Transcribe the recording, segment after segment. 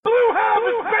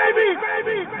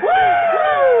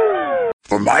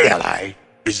For my ally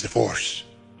is the Force.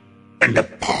 And a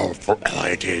powerful ally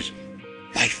it is.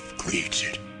 Life creates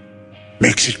it,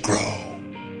 makes it grow.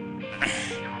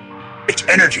 Its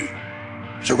energy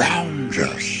surrounds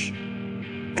us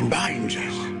and binds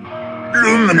us.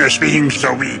 Luminous beings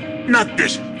so we, not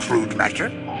this crude matter.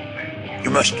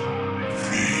 You must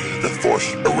feel the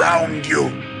Force around you.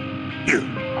 Here,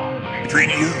 between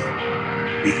you,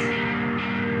 me,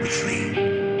 the tree,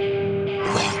 the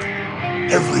rock,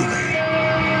 everywhere.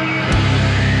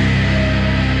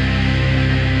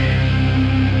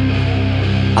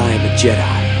 I am a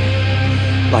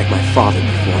Jedi, like my father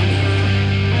before me.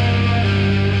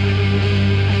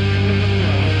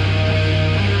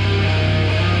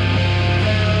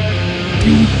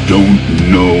 You don't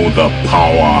know the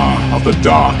power of the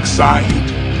dark side.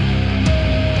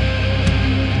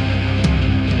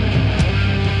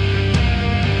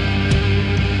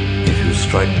 If you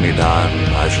strike me down,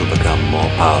 I shall become more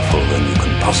powerful than you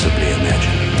can possibly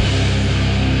imagine.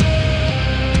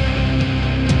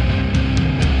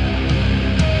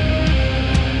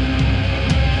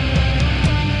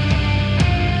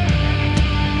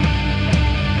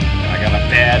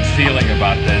 Bad feeling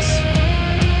about this.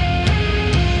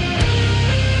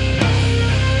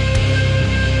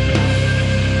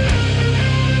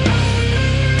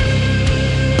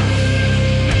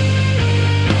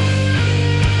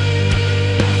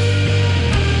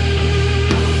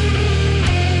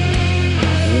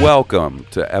 Welcome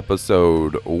to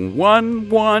episode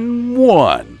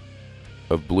 111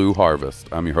 of Blue Harvest.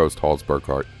 I'm your host, Halls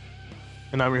Burkhart.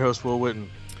 And I'm your host, Will Witten.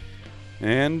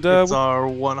 And it's our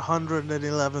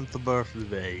 111th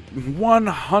birthday.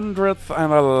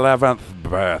 111th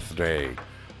birthday.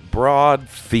 Broad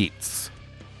feats.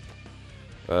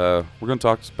 We're going to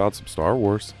talk about some Star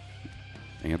Wars.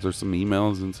 Answer some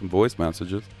emails and some voice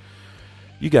messages.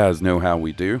 You guys know how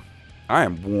we do. I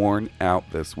am worn out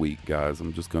this week, guys.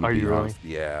 I'm just going to be honest.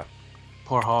 Really? Yeah.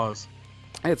 Poor Hawes.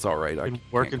 It's all right. Been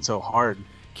working so hard.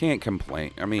 Can't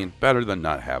complain. I mean, better than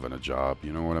not having a job.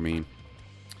 You know what I mean?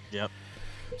 Yep.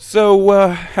 So,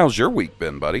 how's your week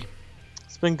been, buddy?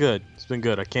 It's been good. It's been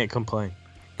good. I can't complain.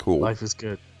 Cool. Life is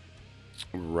good.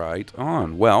 Right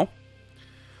on. Well,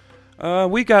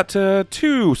 we got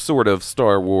two sort of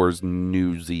Star Wars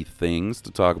newsy things to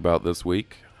talk about this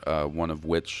week. One of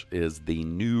which is the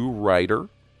new writer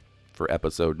for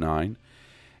Episode 9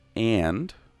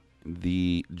 and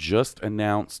the just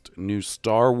announced new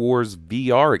Star Wars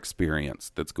VR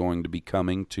experience that's going to be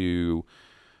coming to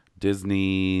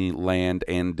Disneyland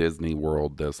and Disney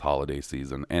World this holiday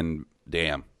season. And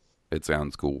damn, it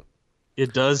sounds cool.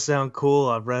 It does sound cool.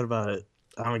 I've read about it.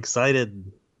 I'm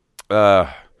excited. How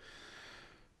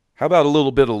about a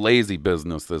little bit of lazy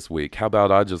business this week? How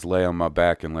about I just lay on my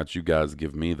back and let you guys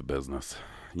give me the business?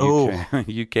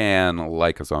 You can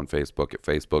like us on Facebook at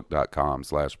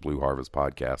facebook.com/Blue Harvest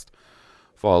Podcast.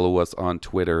 Follow us on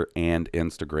Twitter and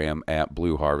Instagram at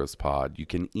Blue Harvest Pod. You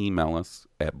can email us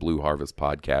at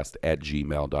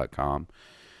blueharvestpodcast@gmail.com.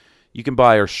 You can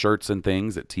buy our shirts and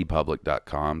things at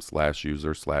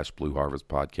tpublic.com/user/Blue Harvest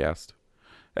Podcast.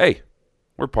 Hey,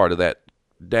 we're part of that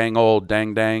dang old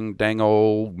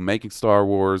Making Star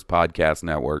Wars podcast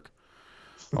network.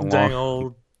 Dang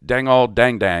old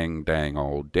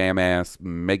damn ass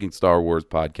Making Star Wars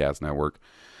podcast network.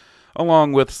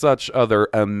 Along with such other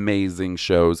amazing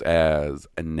shows as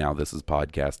And Now This Is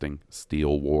Podcasting,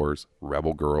 Steel Wars,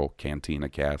 Rebel Girl, Cantina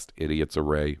Cast, Idiots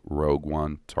Array, Rogue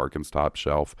One, Tarkin's Top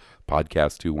Shelf,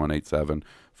 Podcast 2187,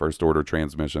 First Order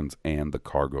Transmissions, and The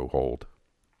Cargo Hold.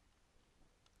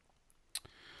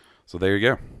 So there you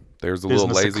go. There's a little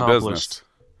lazy business.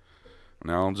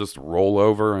 Now I'll just roll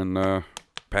over and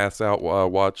pass out while I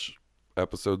watch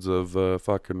episodes of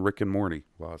fucking Rick and Morty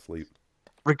while I sleep.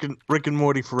 Rick and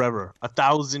Morty forever.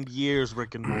 1,000 years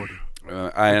Rick and Morty.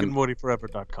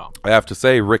 RickandMortyForever.com. I have to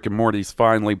say, Rick and Morty's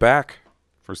finally back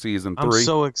for season 3. I'm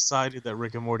so excited that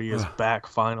Rick and Morty is back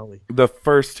finally. The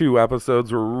first 2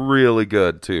 episodes were really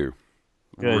good too.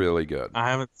 Good. Really good. I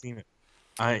haven't seen it.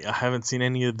 I haven't seen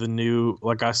any of the new.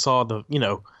 Like I saw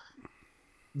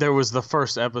there was the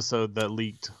first episode that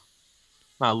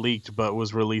not leaked, but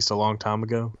was released a long time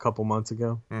ago, a couple months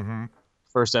ago. Mm-hmm.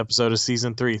 First episode of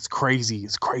season 3. It's crazy.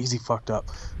 It's crazy fucked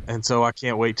up. And so I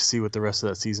can't wait to see what the rest of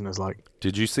that season is like.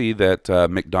 Did you see that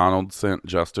McDonald's sent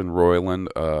Justin Roiland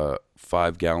a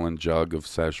 5-gallon jug of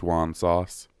Szechuan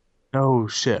sauce? Oh,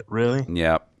 shit. Really?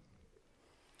 Yep.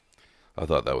 I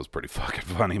thought that was pretty fucking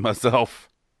funny myself.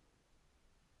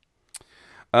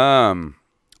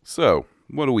 So,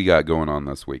 what do we got going on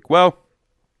this week? Well,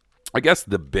 I guess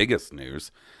the biggest news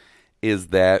is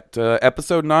that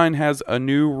Episode 9 has a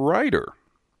new writer.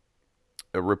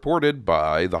 reported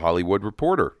by The Hollywood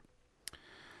Reporter.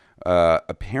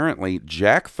 Apparently,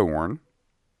 Jack Thorne,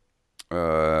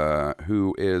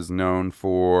 who is known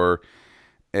for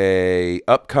a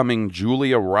upcoming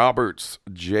Julia Roberts,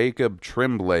 Jacob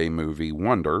Tremblay movie,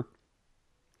 Wonder,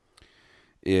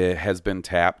 it has been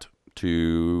tapped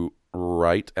to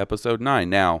write episode 9.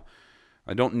 Now,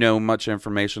 I don't know much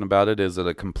information about it. Is it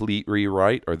a complete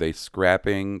rewrite? Are they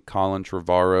scrapping Colin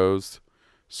Trevorrow's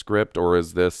script, or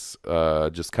is this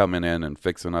just coming in and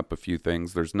fixing up a few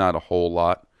things? There's not a whole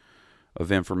lot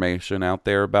of information out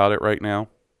there about it right now.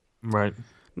 Right.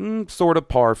 Sort of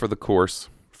par for the course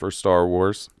for Star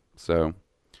Wars. So,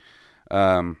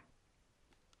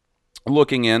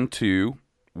 looking into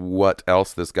what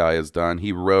else this guy has done,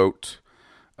 he wrote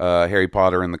Harry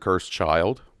Potter and the Cursed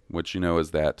Child, which,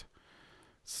 is that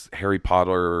Harry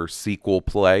Potter sequel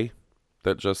play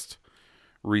that just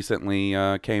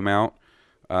recently came out.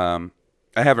 I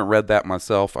haven't read that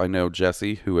myself. I know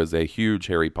Jesse, who is a huge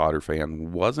Harry Potter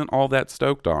fan, wasn't all that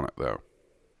stoked on it, though.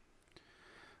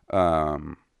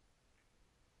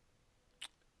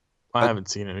 I haven't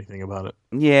seen anything about it.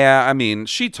 Yeah, I mean,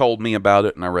 she told me about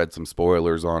it, and I read some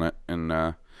spoilers on it, and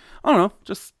I don't know,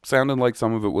 just sounded like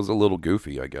some of it was a little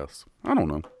goofy, I guess. I don't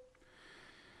know.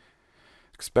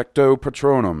 Expecto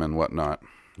Patronum and whatnot,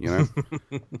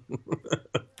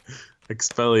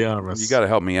 Expelliarmus. You got to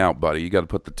help me out, buddy. You got to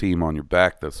put the team on your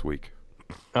back this week.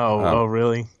 Oh,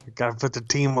 really? You got to put the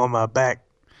team on my back.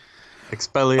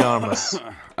 Expelliarmus.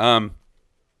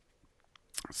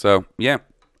 So, yeah.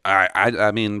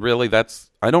 I mean, really,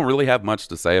 I don't really have much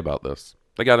to say about this.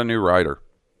 They got a new writer.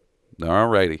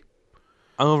 Alrighty.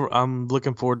 I'm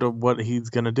looking forward to what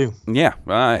he's going to do. Yeah.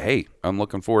 Hey, I'm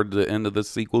looking forward to the end of the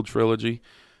sequel trilogy,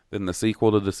 then the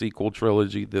sequel to the sequel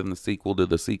trilogy, then the sequel to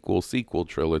the sequel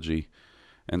trilogy,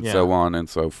 and so on and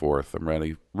so forth.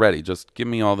 I'm ready. Just give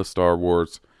me all the Star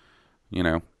Wars,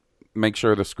 make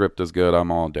sure the script is good.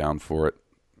 I'm all down for it.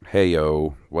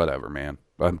 Hey-yo, whatever, man.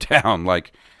 I'm down. I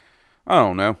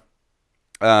don't know.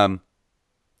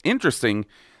 Interesting.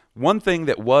 One thing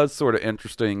that was sort of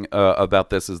interesting about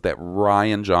this is that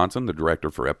Rian Johnson, the director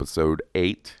for episode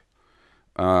 8,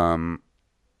 sort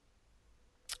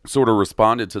of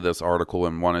responded to this article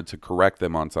and wanted to correct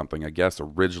them on something. I guess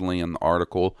originally in the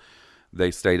article, they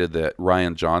stated that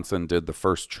Rian Johnson did the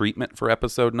first treatment for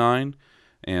episode 9,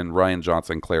 and Rian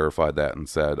Johnson clarified that and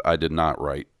said, I did not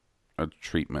write a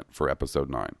treatment for episode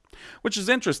 9, which is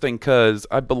interesting because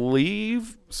I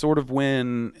believe sort of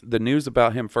when the news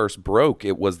about him first broke,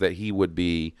 it was that he would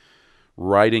be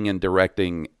writing and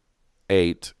directing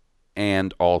 8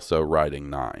 and also writing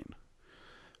 9.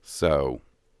 So,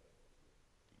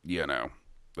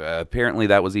 apparently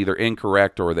that was either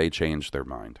incorrect or they changed their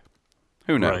mind.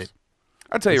 Who knows? Right.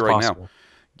 I'll tell you right now,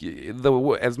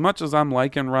 as much as I'm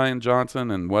liking Rian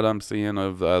Johnson and what I'm seeing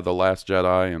of The Last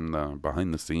Jedi and the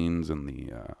behind the scenes and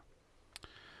the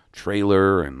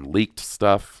trailer and leaked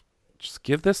stuff, just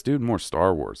give this dude more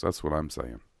Star Wars. That's what I'm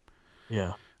saying.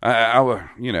 Yeah.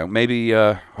 Maybe,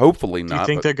 hopefully not. Do you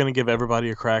think they're going to give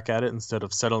everybody a crack at it instead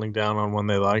of settling down on one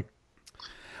they like?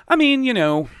 I mean,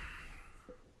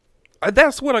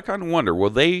 that's what I kind of wonder. Will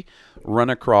they run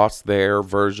across their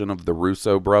version of the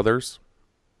Russo brothers,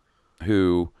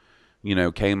 who,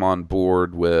 came on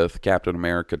board with Captain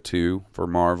America 2 for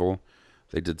Marvel?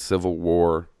 They did Civil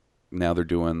War. Now they're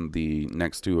doing the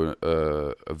next two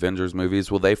Avengers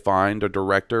movies. Will they find a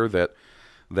director that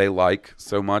they like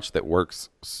so much, that works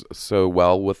so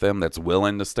well with them, that's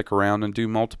willing to stick around and do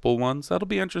multiple ones? That'll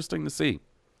be interesting to see.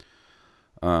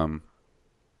 That'll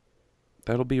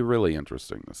be really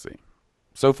interesting to see.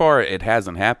 So far, it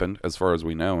hasn't happened, as far as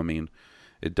we know. I mean,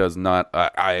 it does not.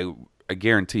 I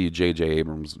guarantee you, J.J.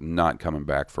 Abrams not coming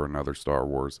back for another Star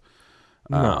Wars.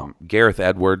 No. Gareth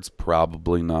Edwards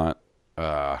probably not.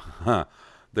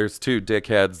 There's two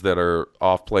dickheads that are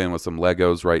off playing with some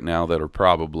Legos right now that are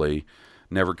probably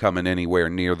never coming anywhere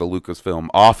near the Lucasfilm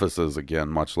offices again,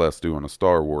 much less doing a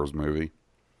Star Wars movie.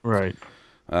 Right.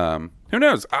 Who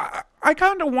knows? I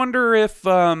kind of wonder if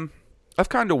I've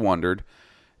kind of wondered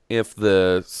if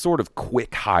the sort of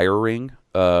quick hiring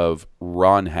of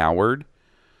Ron Howard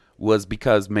was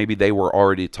because maybe they were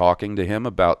already talking to him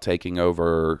about taking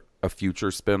over a future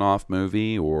spin-off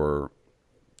movie or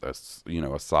a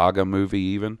saga movie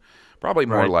even. Probably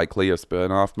more likely a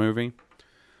spin-off movie.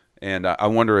 And I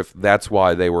wonder if that's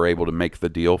why they were able to make the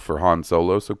deal for Han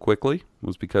Solo so quickly,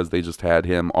 was because they just had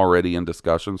him already in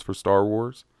discussions for Star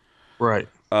Wars. Right.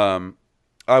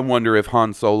 I wonder if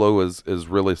Han Solo is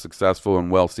really successful and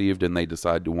well-received, and they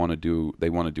decide to want to do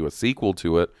a sequel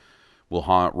to it.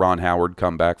 Will Ron Howard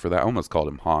come back for that? I almost called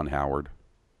him Han Howard.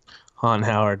 Han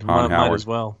Howard. Han Howard. Might as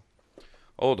well.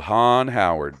 Old Han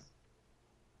Howard.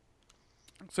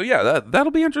 So yeah,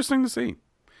 that'll be interesting to see.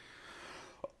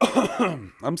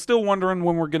 I'm still wondering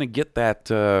when we're going to get that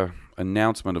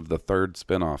announcement of the third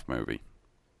spin-off movie.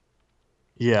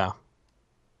 Yeah.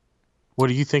 What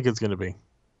do you think it's going to be?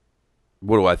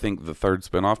 What do I think the third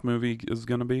spin-off movie is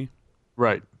going to be?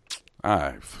 Right.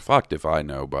 Fucked if I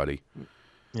know, buddy.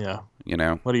 Yeah. You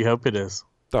know? What do you hope it is?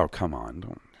 Oh, come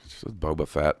on. It's just Boba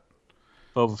Fett.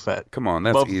 Boba Fett. Come on,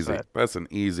 that's Boba easy. Fett. That's an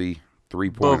easy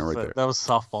 3-pointer Boba right Fett. there. That was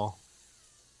softball.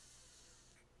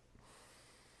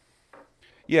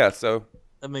 Yeah, so,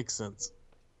 That makes sense.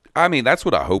 I mean, that's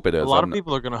what I hope it is. A lot of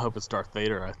people are going to hope it's Darth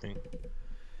Vader, I think.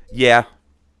 Yeah.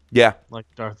 Yeah. Like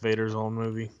Darth Vader's own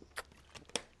movie.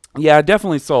 Yeah, I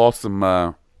definitely saw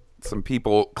some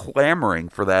people clamoring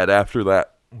for that after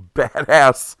that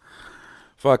badass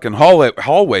fucking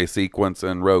hallway sequence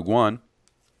in Rogue One.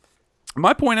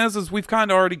 My point is we've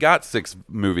kind of already got 6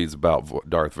 movies about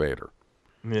Darth Vader.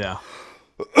 Yeah.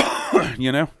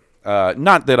 You know?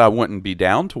 Not that I wouldn't be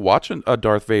down to watch a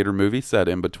Darth Vader movie set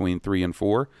in between 3 and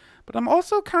 4, but I'm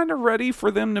also kind of ready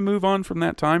for them to move on from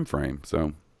that time frame.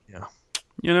 So, Yeah.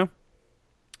 you know?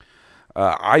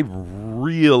 I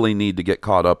really need to get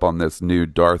caught up on this new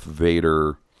Darth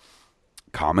Vader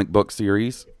comic book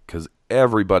series because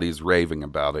everybody's raving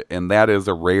about it, and that is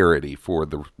a rarity for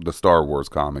the Star Wars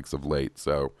comics of late.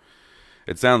 So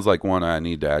it sounds like one I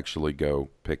need to actually go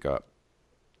pick up.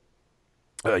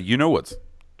 You know what's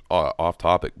off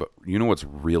topic, but you know what's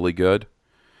really good?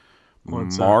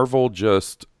 What's that? Marvel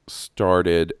just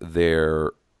started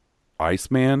their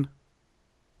Iceman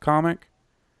comic,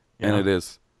 and Yeah. it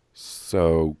is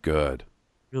so good.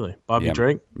 Really? Bobby Yeah.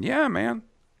 Drake? Yeah, man.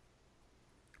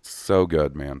 So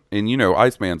good, man. And you know,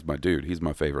 Iceman's my dude. He's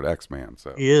my favorite X-Man.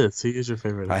 So He is. He is your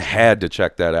favorite. I had to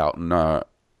check that out. And I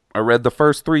read the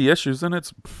first 3 issues, and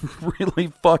it's really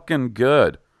fucking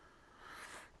good.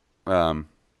 But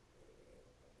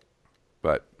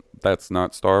that's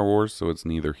not Star Wars, so it's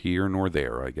neither here nor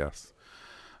there, I guess.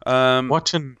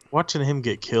 Watching him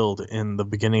get killed in the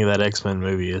beginning of that X-Men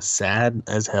movie is sad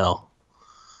as hell.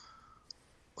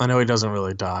 I know he doesn't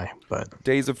really die, but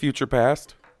Days of Future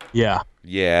Past? yeah,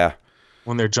 Yeah.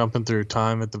 when they're jumping through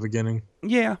time at the beginning.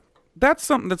 Yeah. That's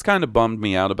something that's kind of bummed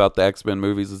me out about the X-Men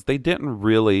movies is they didn't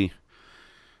really...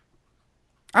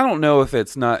 I don't know if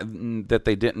it's not that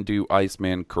they didn't do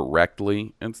Iceman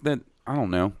correctly. It's that, I don't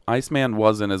know, Iceman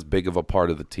wasn't as big of a part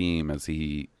of the team as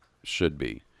he should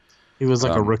be. He was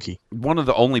like a rookie. One of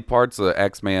the only parts of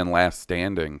X-Man Last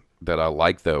Standing that I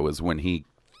like, though, is when he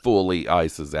fully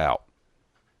ices out.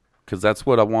 Because that's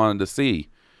what I wanted to see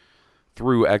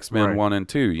through X-Men Right. 1 and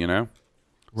 2, you know?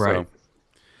 Right. So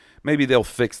maybe they'll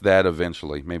fix that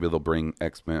eventually. Maybe they'll bring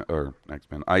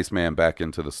Iceman back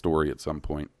into the story at some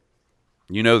point.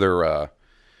 You know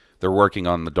they're working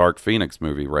on the Dark Phoenix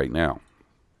movie right now.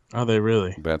 Are they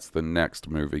really? That's the next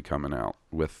movie coming out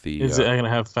with the... Is it going to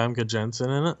have Famke Janssen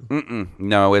in it?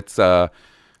 No, it's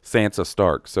Sansa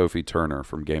Stark, Sophie Turner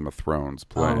from Game of Thrones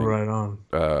playing Oh, right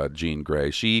on. Jean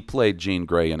Grey. She played Jean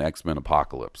Grey in X-Men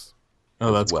Apocalypse.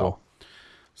 Oh, that's well. cool.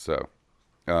 So,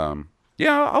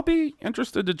 yeah, I'll be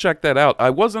interested to check that out. I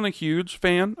wasn't a huge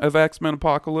fan of X-Men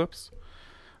Apocalypse,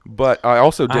 but I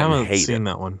also I didn't haven't hate seen it.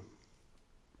 that one.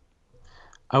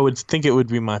 I would think it would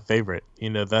be my favorite. You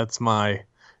know, that's my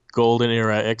golden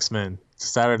era X-Men.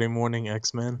 Saturday morning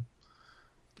X-Men.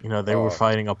 You know, they were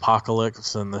fighting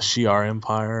Apocalypse and the Shi'ar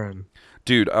Empire and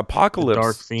Dude, the Apocalypse...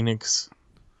 Dark Phoenix.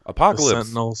 Apocalypse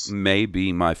Sentinels. may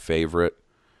be my favorite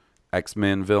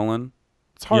X-Men villain.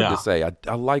 It's hard Yeah. to say.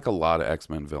 I like a lot of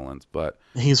X-Men villains, but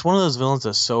He's one of those villains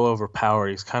that's so overpowered.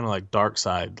 He's kind of like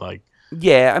Darkseid. Like,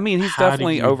 yeah, I mean, he's how do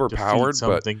definitely you overpowered, defeat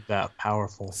but something that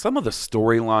powerful. some of the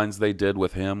storylines they did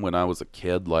with him when I was a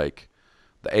kid, like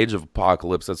the Age of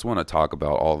Apocalypse, that's one I talk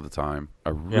about all the time. I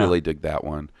really dig that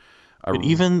one. But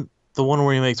even the one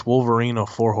where he makes Wolverine a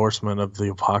 4 horsemen of the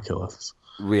Apocalypse.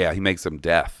 Yeah, he makes him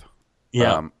death.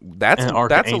 Yeah. That's And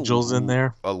Archangel's in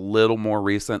there. A little more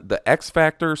recent. The X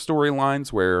Factor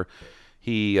storylines where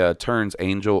he turns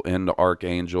Angel into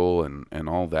Archangel and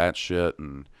all that shit,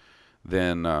 and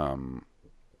then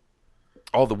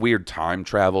all the weird time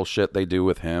travel shit they do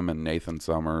with him and Nathan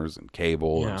Summers and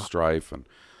Cable and Strife and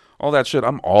all that shit.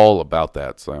 I'm all about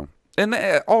that. So, and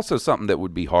also something that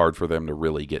would be hard for them to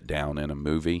really get down in a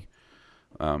movie.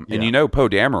 And you know, Poe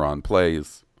Dameron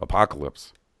plays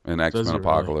Apocalypse in X-Men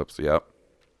Apocalypse. Really? Yep.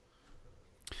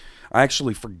 I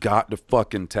actually forgot to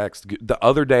fucking text. The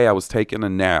other day I was taking a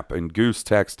nap and Goose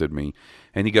texted me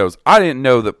and he goes, I didn't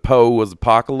know that Poe was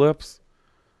Apocalypse.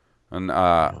 And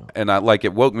I like,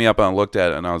 it woke me up and I looked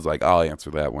at it and I was like, I'll answer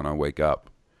that when I wake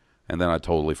up. And then I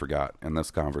totally forgot. And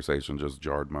this conversation just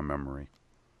jarred my memory.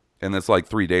 And it's like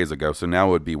 3 days ago. So now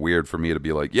it would be weird for me to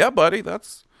be like, yeah, buddy,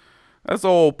 that's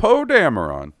old Poe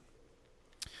Dameron.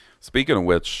 Speaking of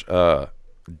which,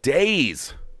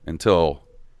 days until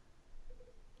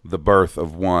the birth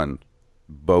of one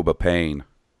Boba Payne.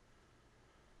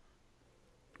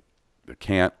 I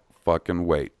can't fucking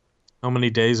wait. How many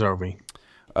days are we?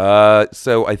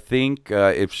 So I think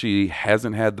if she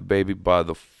hasn't had the baby by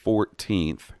the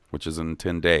 14th, which is in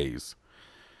 10 days,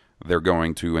 they're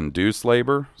going to induce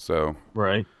labor. So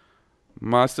Right.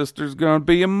 my sister's going to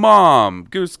be a mom.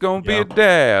 Goose going to be a Yep.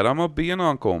 dad. I'm going to be an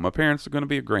uncle. My parents are going to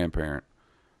be a grandparent.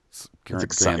 That's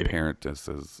exciting.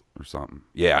 Grandparentesses or something.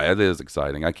 Yeah, it is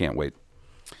exciting. I can't wait.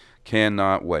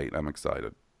 Cannot wait. I'm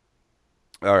excited.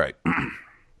 All right.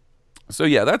 So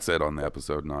yeah, that's it on the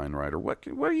episode 9 writer. What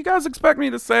do you guys expect me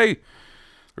to say?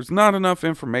 There's not enough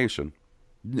information.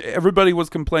 Everybody was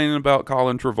complaining about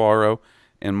Colin Trevorrow,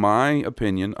 in my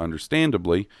opinion,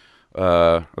 understandably,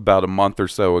 about a month or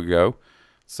so ago.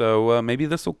 So maybe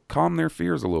this will calm their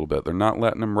fears a little bit. They're not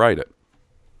letting him write it.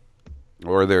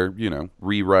 Or they're,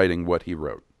 rewriting what he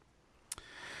wrote.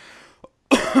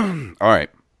 All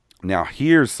right. Now,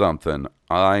 here's something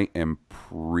I am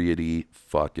pretty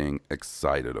fucking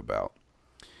excited about.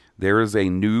 There is a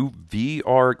new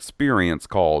VR experience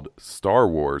called Star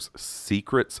Wars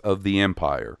Secrets of the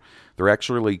Empire. They're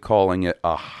actually calling it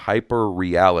a hyper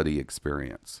reality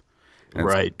experience. And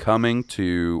Right. It's coming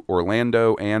to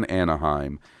Orlando and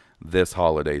Anaheim this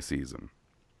holiday season.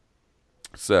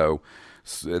 So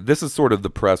this is sort of the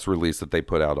press release that they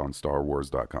put out on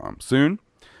StarWars.com. Soon,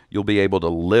 you'll be able to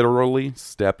literally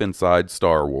step inside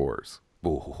Star Wars.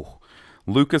 Ooh.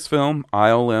 Lucasfilm,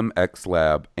 ILM X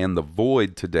Lab, and The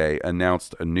Void today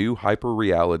announced a new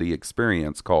hyper-reality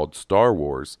experience called Star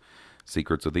Wars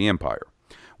Secrets of the Empire,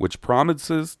 which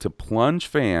promises to plunge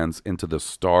fans into the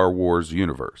Star Wars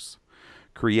universe.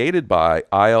 Created by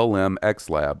ILM X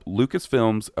Lab,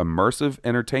 Lucasfilm's immersive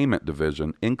entertainment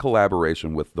division, in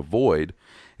collaboration with The Void,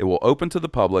 it will open to the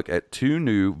public at 2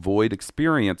 new Void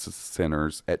Experience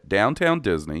Centers at Downtown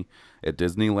Disney, at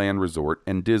Disneyland Resort,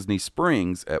 and Disney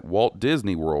Springs at Walt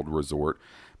Disney World Resort,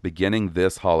 beginning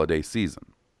this holiday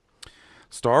season.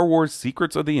 Star Wars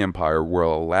Secrets of the Empire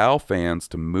will allow fans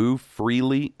to move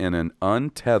freely in an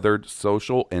untethered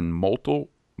social and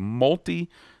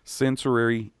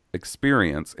multi-sensory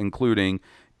experience, including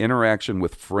interaction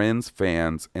with friends,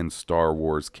 fans, and Star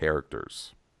Wars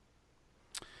characters.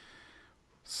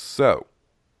 So,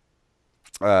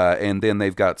 and then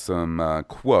they've got some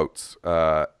quotes.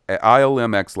 At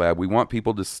ILM X Lab, we want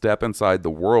people to step inside the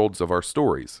worlds of our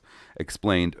stories,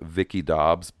 explained Vicky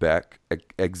Dobbs Beck,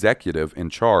 executive in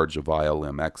charge of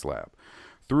ILM X Lab.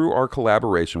 Through our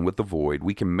collaboration with The Void,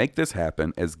 we can make this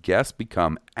happen as guests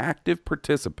become active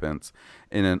participants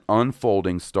in an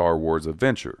unfolding Star Wars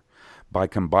adventure. By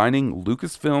combining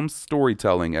Lucasfilm's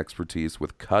storytelling expertise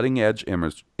with cutting-edge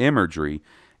imagery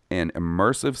and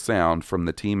immersive sound from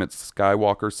the team at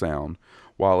Skywalker Sound,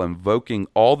 while invoking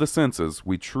all the senses,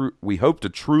 we hope to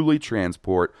truly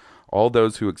transport all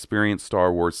those who experience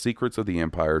Star Wars Secrets of the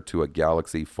Empire to a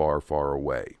galaxy far, far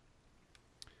away.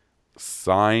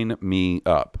 Sign me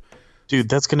up. Dude,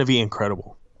 that's going to be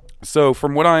incredible. So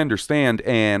from what I understand,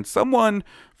 and someone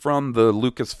from the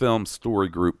Lucasfilm story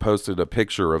group posted a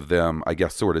picture of them, I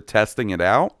guess, sort of testing it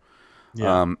out.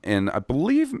 Yeah. And I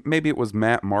believe maybe it was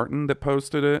Matt Martin that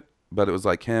posted it, but it was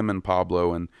like him and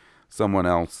Pablo and someone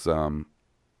else.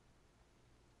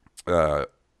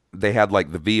 They had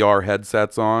like the VR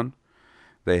headsets on.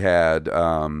 They had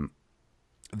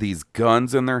these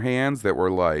guns in their hands that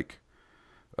were like,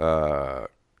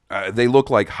 they look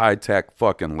like high-tech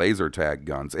fucking laser tag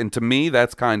guns. And to me,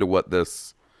 that's kind of what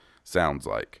this sounds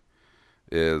like.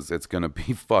 It's going to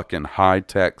be fucking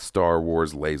high-tech Star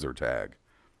Wars laser tag.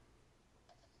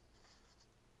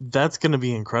 That's going to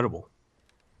be incredible.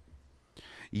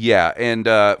 Yeah, and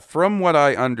from what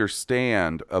I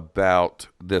understand about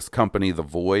this company, The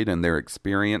Void, and their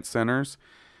experience centers,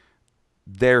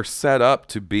 they're set up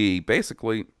to be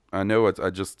basically, I know I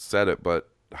just said it, but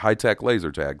high-tech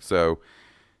laser tag. So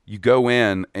you go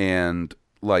in and,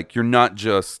 like, you're not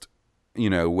just,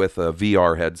 with a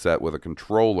VR headset with a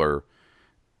controller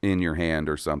in your hand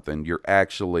or something. You're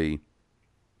actually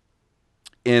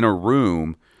in a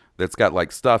room that's got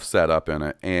like stuff set up in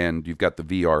it, and you've got the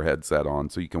VR headset on,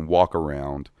 so you can walk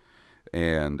around,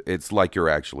 and it's like you're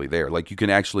actually there. Like you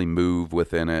can actually move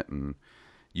within it, and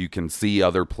you can see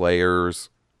other players.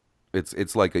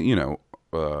 It's like a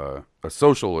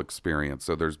social experience.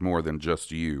 So there's more than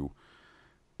just you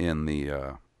in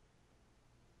the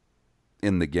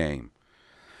game.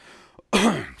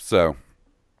 So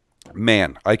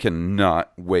Man, I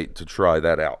cannot wait to try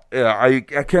that out. I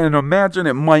can imagine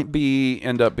it might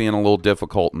end up being a little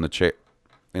difficult in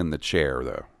the chair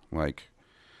though. Like,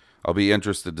 I'll be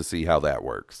interested to see how that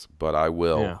works, but I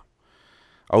will. Yeah.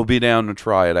 I'll be down to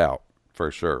try it out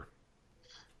for sure.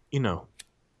 You know,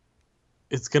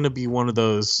 it's going to be one of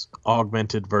those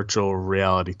augmented virtual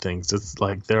reality things. It's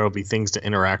like there will be things to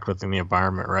interact with in the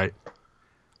environment, right?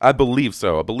 I believe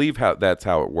so. I believe that's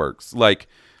how it works. Like,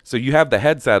 so you have the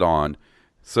headset on,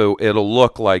 so it'll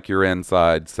look like you're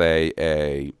inside, say,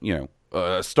 a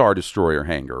Star Destroyer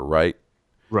hangar, right?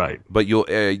 Right. But you'll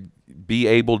be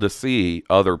able to see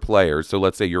other players. So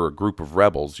let's say you're a group of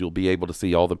rebels. You'll be able to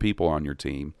see all the people on your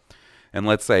team. And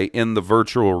let's say in the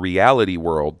virtual reality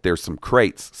world, there's some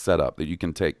crates set up that you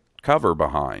can take cover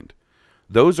behind.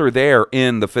 Those are there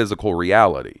in the physical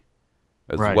reality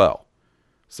as well.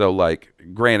 So, like,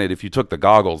 granted, if you took the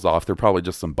goggles off, they're probably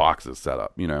just some boxes set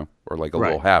up, or like a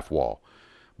little half wall.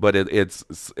 But it's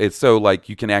so, like,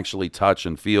 you can actually touch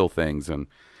and feel things. And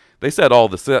they said all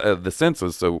the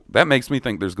senses, so that makes me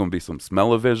think there's going to be some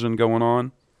smell-o-vision going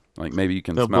on. Like, maybe you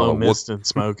can They'll smell blow mist and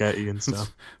smoke at you and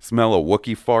stuff. Smell a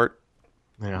Wookiee fart,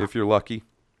 if you're lucky.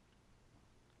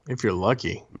 If you're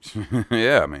lucky.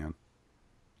 Yeah, man.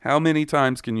 How many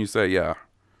times can you say, yeah,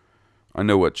 I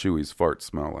know what Chewie's farts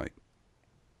smell like?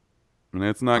 And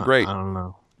it's not great. I don't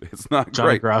know. It's not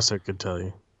Johnny great. Grasso could tell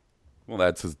you. Well,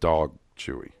 that's his dog,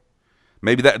 Chewie.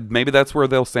 Maybe that's where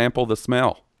they'll sample the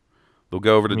smell. They'll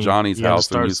go over to Johnny's house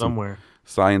and use some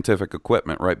scientific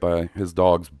equipment right by his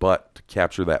dog's butt to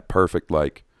capture that perfect,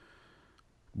 like,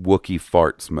 Wookiee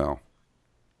fart smell.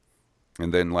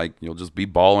 And then, like, you'll just be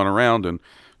balling around and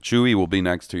Chewie will be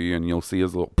next to you and you'll see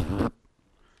his little...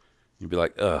 You'll be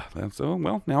like, well,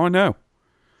 now I know.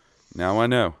 Now I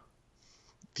know.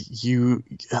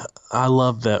 I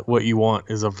love that what you want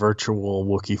is a virtual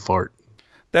Wookiee fart.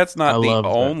 That's not the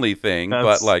only thing,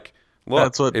 but like, look,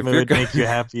 that's what would make you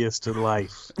happiest in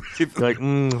life. Like,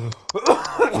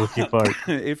 Wookiee fart.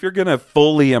 If you're gonna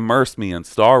fully immerse me in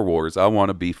Star Wars, I want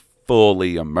to be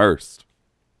fully immersed.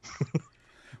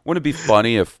 Wouldn't it be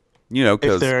funny if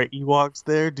if there are Ewoks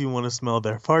there, do you want to smell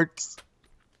their farts?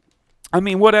 I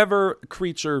mean, whatever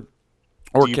creature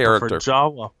or do you character. Prefer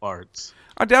Jawa farts?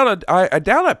 I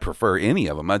doubt I prefer any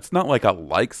of them. It's not like I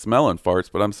like smelling farts,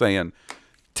 but I'm saying,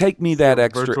 take me that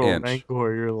extra virtual inch.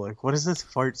 Rancor, you're like, what does this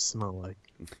fart smell like?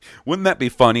 Wouldn't that be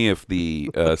funny if the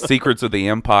Secrets of the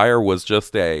Empire was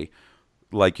just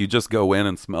you just go in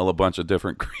and smell a bunch of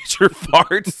different creature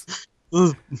farts?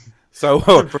 So,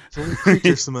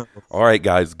 creature smell. All right,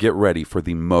 guys, get ready for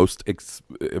the most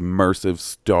immersive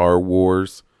Star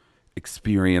Wars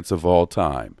experience of all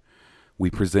time. We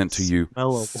present to you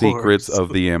Secrets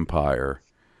of the Empire.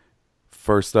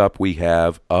 First up, we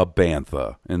have a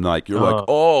bantha. And you're like,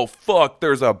 oh, fuck,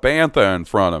 there's a bantha in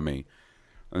front of me.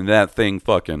 And that thing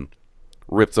fucking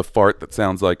rips a fart that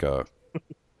sounds like a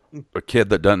kid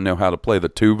that doesn't know how to play the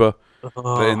tuba.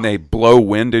 And they blow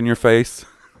wind in your face.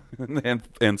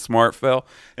 and Smart fell.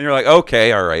 And you're like,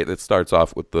 okay, all right. It starts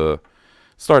off with a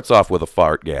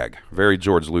fart gag. Very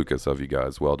George Lucas of you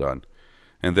guys. Well done.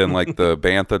 And then, the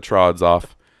bantha trods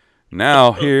off.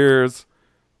 Now here's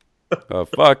a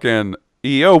fucking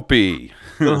Eopie.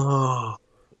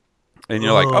 And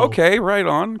you're like, okay, right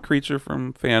on. Creature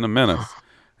from Phantom Menace.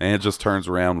 And it just turns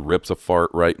around, rips a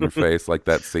fart right in your face, like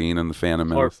that scene in the Phantom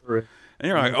Menace. And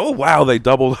you're like, oh, wow, they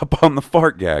doubled up on the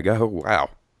fart gag. Oh,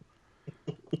 wow.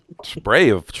 Spray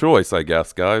of choice, I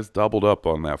guess, guys. Doubled up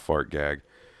on that fart gag.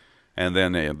 And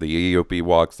then the EOP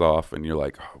walks off, and you're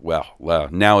like, well,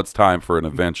 now it's time for an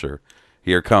adventure.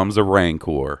 Here comes a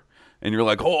Rancor. And you're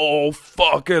like, oh,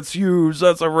 fuck, it's huge.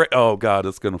 That's oh, God,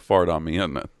 it's going to fart on me,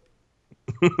 isn't it?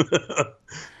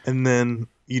 And then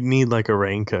you'd need, a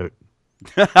raincoat.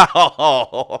 It'd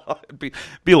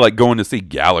be like going to see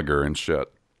Gallagher and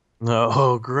shit.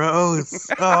 Oh, gross.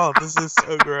 Oh, this is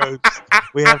so gross.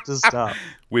 We have to stop.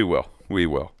 We will.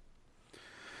 Whew,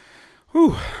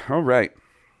 all right.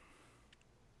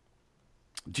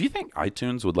 Do you think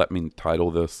iTunes would let me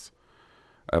title this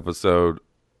episode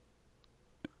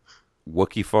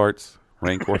Wookiee Farts?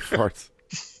 Rancor Farts?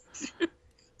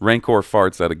 Rancor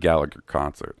Farts at a Gallagher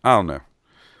concert. I don't know.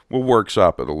 We'll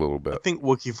workshop it a little bit. I think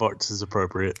Wookiee Farts is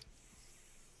appropriate.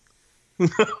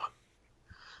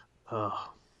 I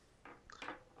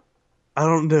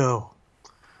don't know.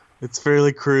 It's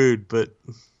fairly crude, but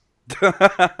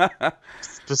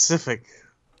specific.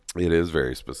 It is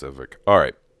very specific. All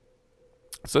right.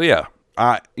 So yeah,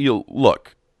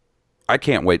 look, I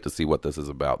can't wait to see what this is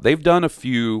about. They've done a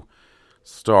few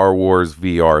Star Wars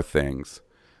VR things.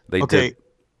 They did.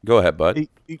 Go ahead, bud.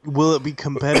 Will it be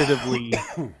competitively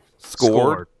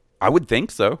scored? I would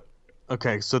think so.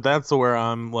 Okay, so that's where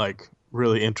I'm like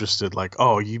really interested. Like,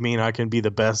 oh, you mean I can be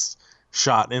the best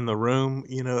shot in the room?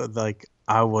 You know, like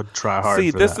I would try hard.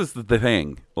 See, for this that. is the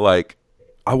thing. Like,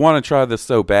 I want to try this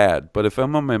so bad, but if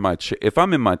I'm in my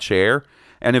chair,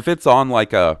 and if it's on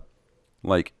like all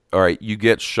right, you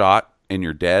get shot and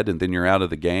you're dead, and then you're out of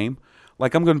the game.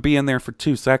 Like, I'm going to be in there for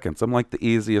 2 seconds. I'm like the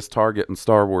easiest target in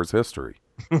Star Wars history.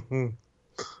 You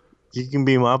can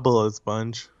be my bullet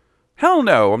sponge. Hell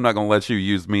no, I'm not going to let you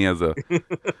use me as a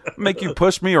make you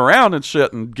push me around and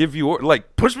shit and give you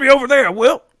like push me over there. I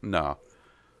will. No,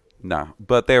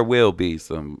 but there will be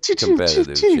some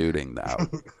competitive shooting now.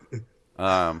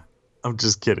 I'm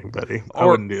just kidding, buddy. I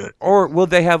wouldn't do it. Or will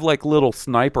they have like little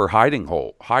sniper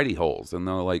hidey holes, and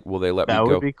they're like, will they let me go?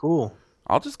 That would be cool.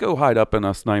 I'll just go hide up in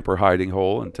a sniper hiding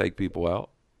hole and take people out.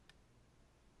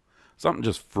 Something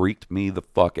just freaked me the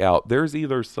fuck out. There's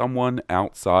either someone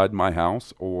outside my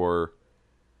house or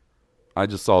I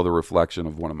just saw the reflection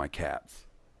of one of my cats.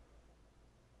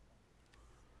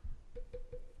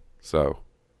 So,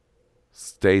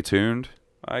 stay tuned,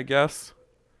 I guess.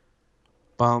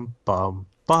 Bum, bum,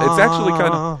 bum. It's actually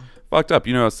kind of fucked up.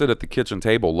 You know, I sit at the kitchen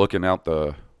table looking out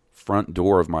the front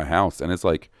door of my house, and it's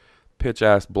like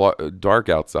pitch-ass dark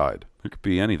outside. There could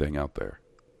be anything out there.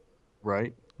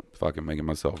 Right. Fucking making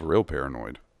myself real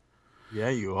paranoid. Yeah,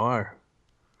 you are.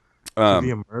 Could be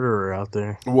a murderer out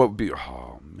there. What would be?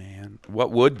 Oh man,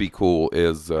 what would be cool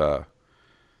is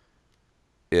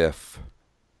if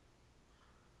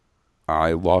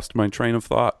I lost my train of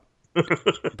thought.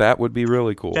 That would be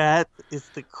really cool. That is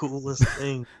the coolest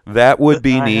thing. That would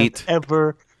be neat. Have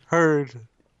ever heard.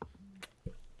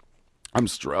 I'm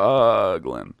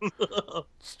struggling.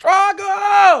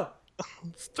 Struggle.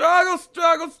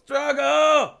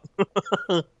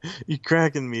 You're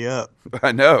cracking me up.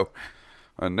 I know.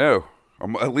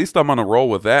 At least I'm on a roll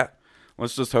with that.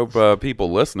 Let's just hope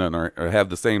people listening or have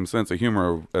the same sense of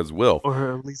humor as Will.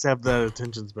 Or at least have that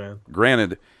attention span.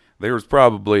 Granted, there was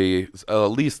probably at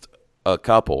least a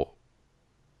couple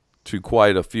to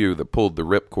quite a few that pulled the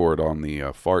ripcord on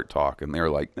the fart talk, and they're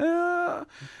like,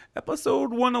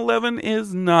 episode 111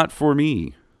 is not for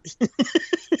me.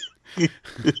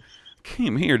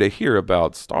 Came here to hear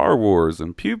about Star Wars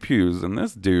and pew-pews, and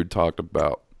this dude talked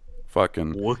about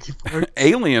fucking Wookiee farts?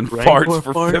 alien Wrangler farts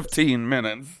for farts? 15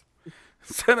 minutes.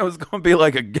 Said it was going to be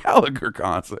like a Gallagher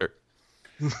concert.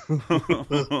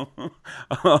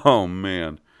 Oh,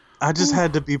 man. I just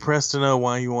had to be pressed to know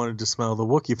why you wanted to smell the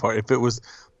Wookiee fart.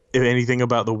 If anything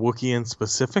about the Wookiee in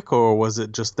specific, or was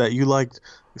it just that you liked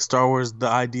Star Wars, the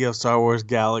idea of Star Wars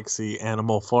Galaxy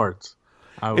animal farts?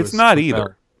 It's not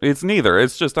either. It's neither.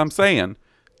 It's just I'm saying,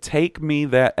 take me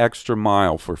that extra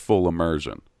mile for full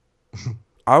immersion.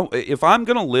 If I'm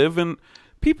going to live in...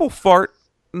 People fart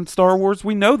in Star Wars.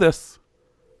 We know this.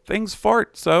 Things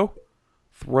fart, so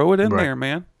throw it in there,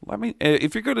 man.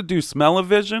 If you're going to do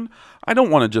smell-o-vision, I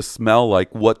don't want to just smell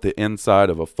like what the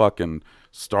inside of a fucking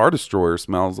Star Destroyer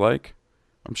smells like.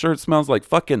 I'm sure it smells like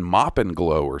fucking Mop and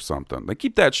Glow or something. They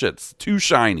keep that shit too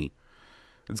shiny.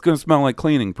 It's going to smell like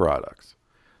cleaning products.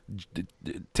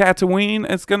 Tatooine,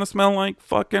 it's going to smell like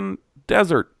fucking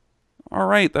desert. All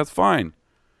right, that's fine.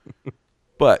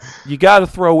 But you got to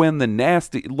throw in the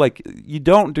nasty, like, you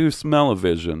don't do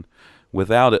smell-o-vision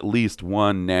without at least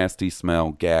one nasty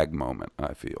smell gag moment,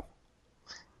 I feel.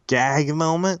 Gag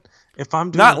moment? If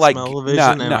I'm doing Not like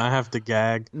smell-o-vision and I have to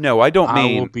gag, no, I don't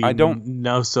mean. I will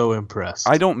be so impressed.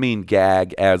 I don't mean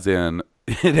gag as in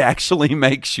it actually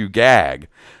makes you gag.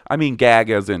 I mean gag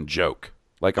as in joke.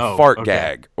 Like a fart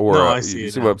gag, or no, I see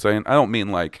you see what I'm saying? I don't mean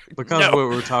like because what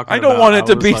we're talking. I don't about, want it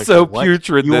to be like, so what?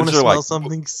 putrid. You that want to you're smell like,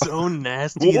 something so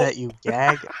nasty that you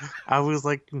gag? I was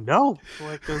like, no,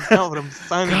 like that's not what I'm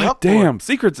signing God up damn, for.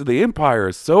 Secrets of the Empire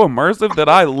is so immersive that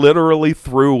I literally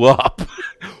threw up.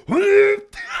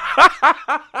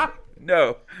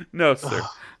 No, sir.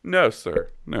 No,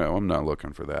 sir. No, I'm not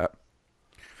looking for that.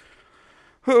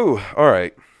 Whew, all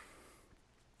right.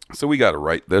 So we got to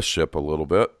right this ship a little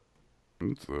bit.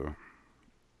 It's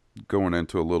going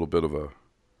into a little bit of a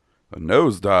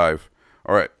nosedive.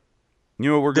 All right. You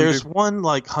know what we're going to do? There's one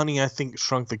like Honey, I Think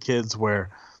Shrunk the Kids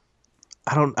where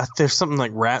there's something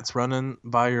like rats running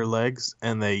by your legs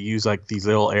and they use like these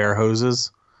little air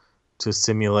hoses to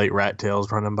simulate rat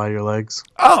tails running by your legs.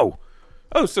 Oh,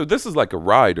 so this is like a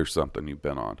ride or something you've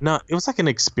been on. No, it was like an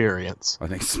experience. I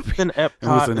think It's in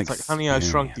Epcot. It's like Honey, I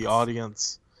Shrunk the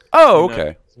Audience. Oh,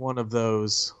 okay. It's one of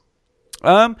those.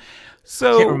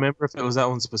 So I can't remember if it was that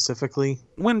one specifically.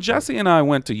 When Jesse and I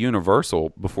went to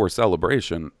Universal before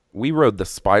Celebration, we rode the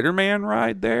Spider-Man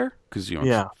ride there because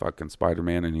it's fucking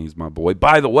Spider-Man and he's my boy.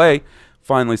 By the way,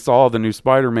 finally saw the new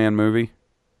Spider-Man movie.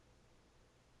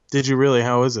 Did you really?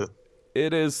 How is it?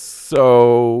 It is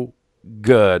so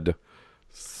good.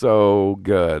 So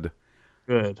good.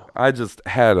 Good. I just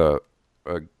had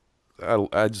I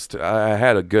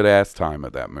had a good ass time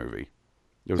at that movie.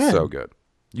 It was so good.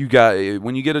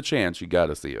 When you get a chance, you got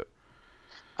to see it.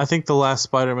 I think the last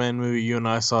Spider-Man movie you and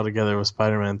I saw together was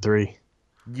Spider-Man 3.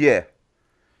 Yeah.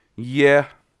 Yeah.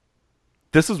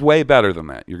 This is way better than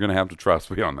that. You're going to have to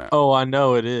trust me on that. Oh, I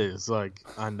know it is. Like,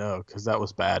 I know, because that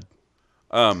was bad.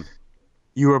 Um,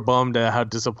 You were bummed at how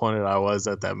disappointed I was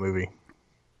at that movie.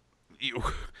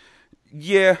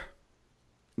 Yeah.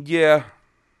 Yeah.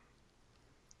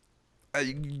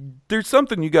 There's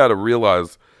something you got to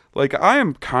realize. Like, I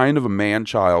am kind of a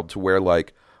man-child to where,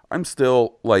 like, I'm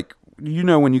still, like, you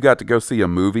know, when you got to go see a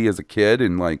movie as a kid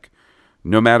and, like,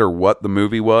 no matter what the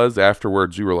movie was,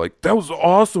 afterwards you were like, that was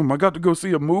awesome. I got to go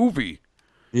see a movie.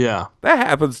 Yeah. That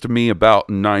happens to me about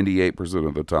 98%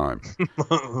 of the time.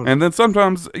 And then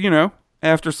sometimes, you know,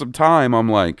 after some time, I'm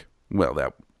like, well,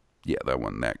 that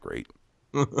wasn't that great.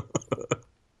 That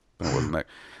wasn't that.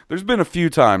 There's been a few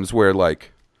times where,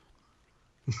 like,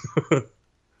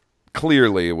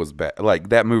 clearly it was bad. Like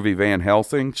that movie Van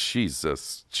Helsing,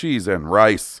 Jesus, cheese and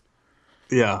rice.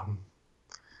 Yeah.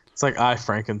 It's like I,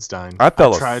 Frankenstein. I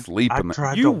fell asleep in that. I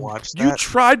tried to watch that. You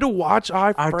tried to watch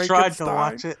Frankenstein? I tried to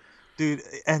watch it. Dude,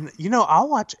 and you know, I'll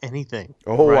watch anything.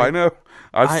 Oh, right? I know.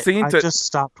 I just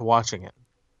stopped watching it.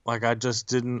 Like, I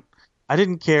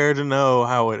didn't care to know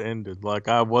how it ended. Like,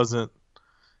 it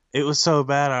was so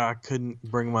bad I couldn't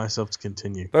bring myself to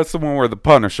continue. That's the one where the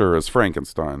Punisher is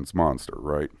Frankenstein's monster,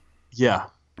 right? Yeah.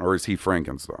 Or is he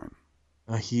Frankenstein?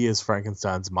 He is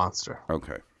Frankenstein's monster.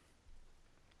 Okay.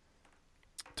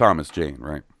 Thomas Jane,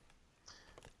 right?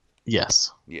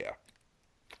 Yes. Yeah.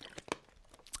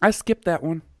 I skipped that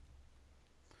one.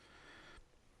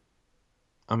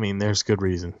 I mean, there's good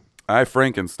reason. I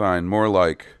Frankenstein, more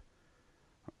like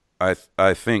I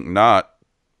think not.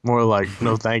 More like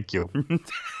no thank you.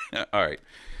 All right.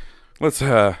 Let's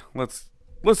do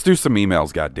some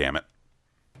emails, goddammit.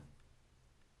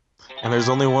 And there's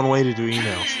only one way to do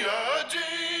emails.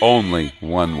 Only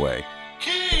one way.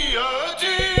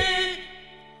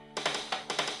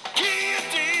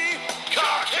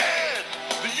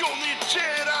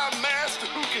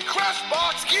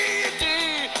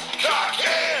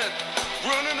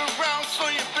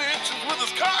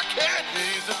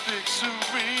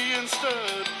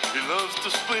 To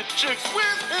split chicks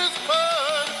with his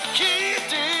bud,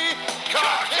 Kitty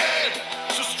Cockhead,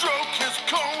 to stroke his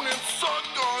cone and suck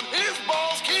on his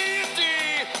balls,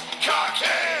 Kitty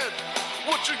Cockhead.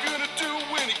 What you gonna do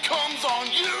when he comes on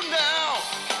you now?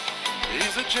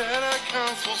 He's a Jedi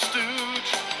Council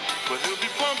stooge, but he'll be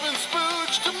pumping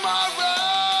spooge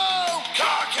tomorrow.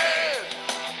 Cockhead,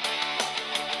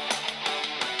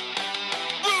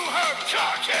 Blue Herb,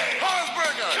 Cockhead,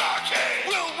 Harsberger, Cockhead,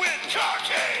 Will Witten,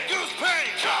 Cockhead.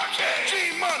 Cockhead,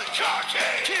 G-Money,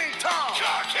 Cockhead, King Tom,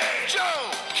 Cockhead,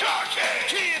 Joe, Cockhead,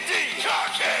 Key and D,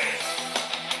 Cockhead,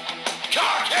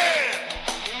 Cockhead.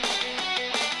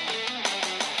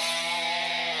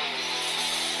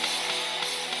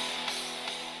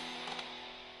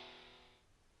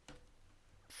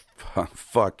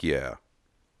 Fuck yeah.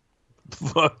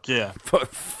 Fuck yeah.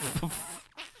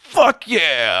 Fuck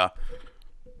yeah.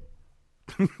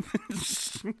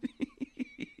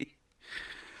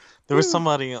 There was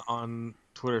somebody on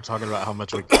Twitter talking about how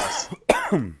much we cuss.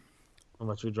 How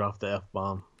much we drop the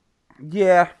F-bomb.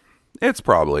 Yeah, it's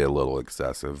probably a little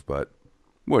excessive, but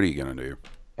what are you going to do?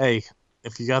 Hey,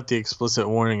 if you got the explicit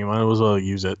warning, you might as well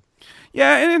use it.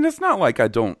 Yeah, and it's not like I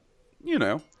don't, you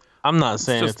know. I'm not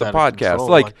saying it's just it's a podcast. control,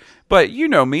 like, but you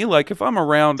know me, like if I'm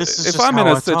around, if I'm in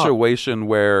a situation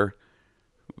where,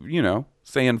 you know,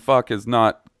 saying fuck is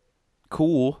not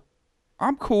cool,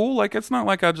 I'm cool. Like, it's not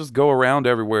like I just go around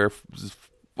everywhere.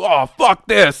 Oh, fuck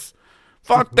this.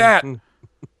 Fuck that.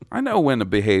 I know when to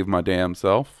behave my damn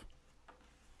self.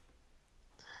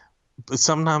 But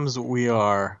sometimes we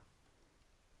are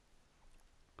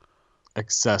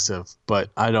excessive, but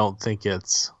I don't think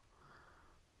it's...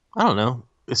 I don't know.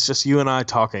 It's just you and I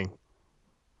talking.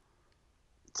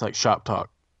 It's like shop talk.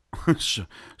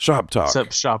 Shop talk.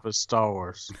 Except shop is Star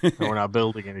Wars. And we're not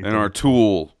building anything. And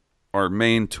our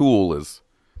main tool is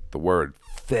the word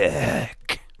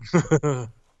thick.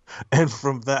 And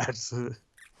from that...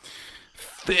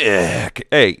 thick.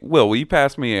 Hey, will you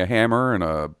pass me a hammer and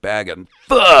a bag of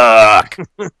fuck?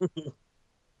 I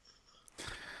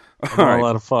got a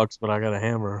lot of fucks, but I got a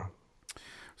hammer.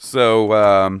 So,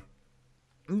 all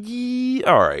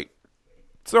right.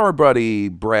 It's our buddy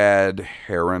Brad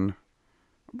Heron.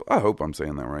 I hope I'm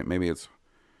saying that right. Maybe it's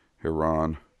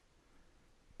Heron.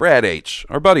 Brad H.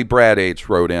 Our buddy Brad H.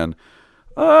 wrote in.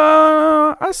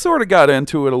 I sort of got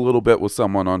into it a little bit with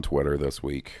someone on Twitter this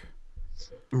week.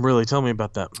 Really? Tell me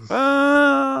about that.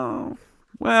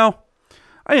 Well,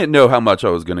 I didn't know how much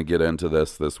I was going to get into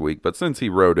this week, but since he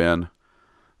wrote in,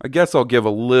 I guess I'll give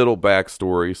a little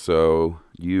backstory so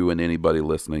you and anybody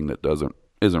listening that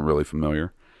isn't really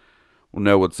familiar will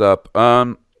know what's up.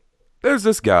 There's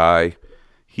this guy.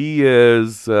 He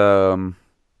is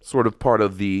sort of part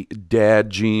of the Dad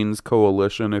Genes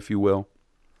Coalition, if you will.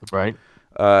 Right.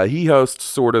 He hosts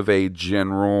sort of a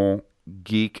general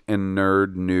geek and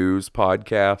nerd news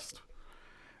podcast.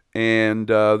 And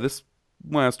this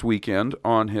last weekend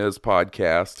on his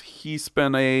podcast, he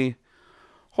spent a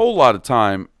whole lot of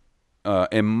time,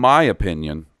 in my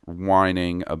opinion,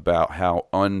 whining about how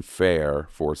unfair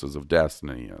Forces of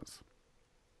Destiny is.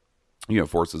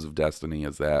 Forces of Destiny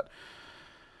is that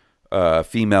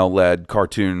female-led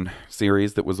cartoon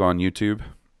series that was on YouTube.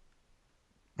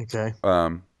 Okay.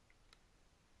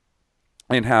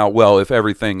 And how, well, if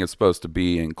everything is supposed to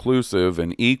be inclusive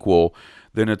and equal,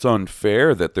 then it's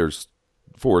unfair that there's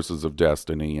Forces of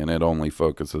Destiny and it only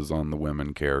focuses on the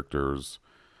women characters,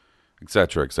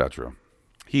 etc., etc.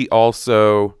 He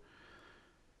also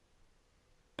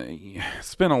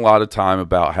spent a lot of time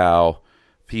about how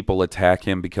people attack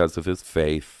him because of his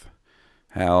faith,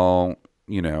 how,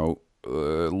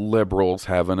 liberals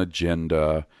have an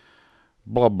agenda,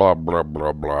 blah, blah, blah,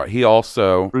 blah, blah. He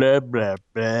also, blah, blah,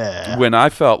 blah. When I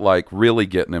felt like really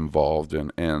getting involved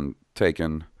and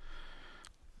taking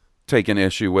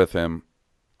issue with him,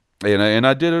 and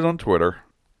I did it on Twitter,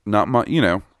 not my,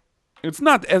 it's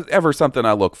not ever something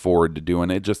I look forward to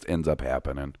doing. It just ends up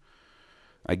happening.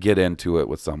 I get into it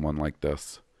with someone like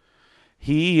this.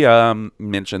 He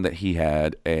mentioned that he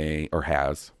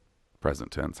has,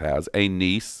 present tense, has a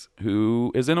niece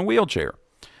who is in a wheelchair,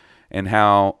 and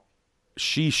how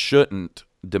she shouldn't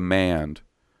demand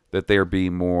that there be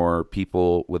more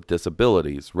people with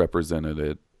disabilities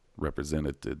represented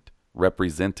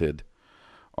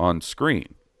on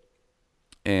screen.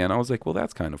 And I was like, well,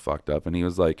 that's kind of fucked up. And he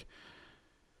was like,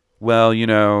 well,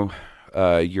 your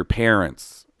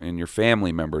parents and your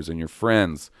family members and your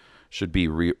friends should be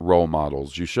role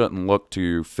models. You shouldn't look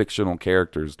to fictional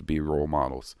characters to be role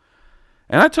models.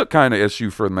 And I took kind of issue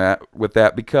with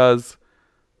that because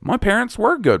my parents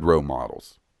were good role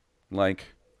models.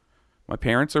 Like, my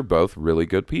parents are both really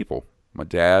good people. My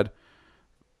dad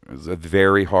is a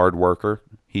very hard worker.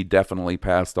 He definitely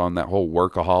passed on that whole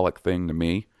workaholic thing to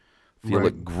me. Feel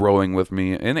it growing with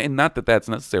me. And not that that's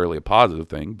necessarily a positive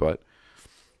thing, but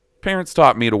parents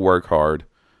taught me to work hard.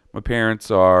 My parents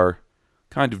are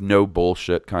kind of no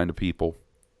bullshit kind of people.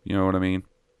 You know what I mean?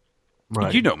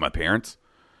 Right. You know my parents.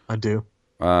 I do.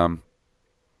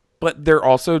 But they're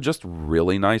also just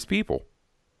really nice people.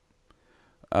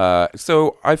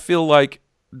 So I feel like,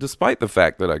 despite the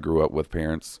fact that I grew up with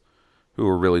parents who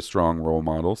were really strong role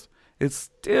models, it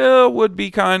still would be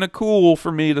kind of cool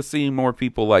for me to see more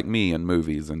people like me in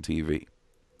movies and TV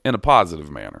in a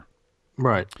positive manner.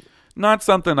 Right. Not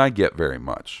something I get very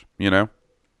much,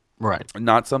 Right.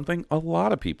 Not something a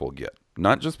lot of people get.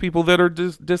 Not just people that are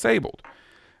disabled.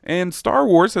 And Star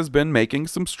Wars has been making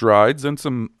some strides and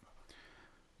some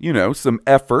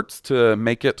efforts to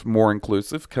make it more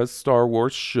inclusive, because Star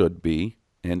Wars should be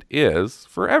and is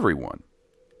for everyone.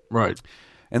 Right.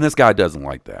 And this guy doesn't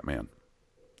like that, man.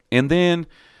 And then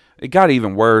it got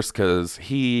even worse because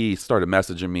he started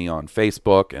messaging me on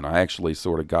Facebook, and I actually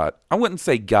sort of I wouldn't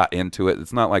say got into it.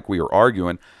 It's not like we were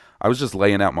arguing. I was just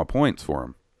laying out my points for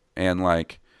him. And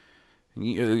like,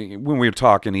 when we were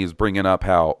talking, he was bringing up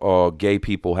how, gay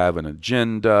people have an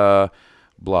agenda,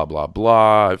 blah, blah,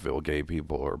 blah. I feel gay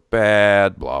people are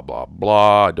bad, blah, blah,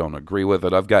 blah. I don't agree with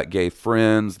it. I've got gay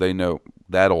friends. They know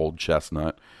that old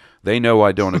chestnut. They know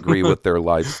I don't agree with their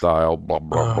lifestyle, blah,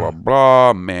 blah, blah,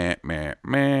 blah, meh, meh,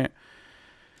 meh.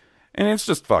 And it's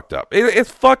just fucked up.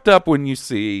 It's fucked up when you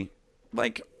see,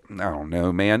 like, I don't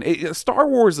know, man. Star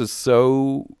Wars is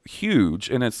so huge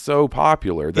and it's so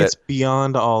popular that it's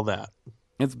beyond all that.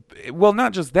 Well,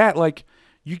 not just that. Like,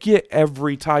 you get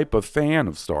every type of fan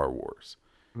of Star Wars.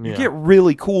 You Yeah. get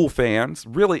really cool fans,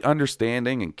 really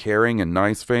understanding and caring and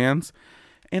nice fans,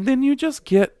 and then you just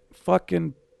get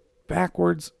fucking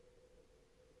backwards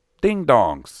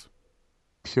ding-dongs.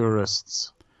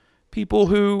 Purists People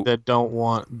who... that don't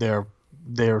want their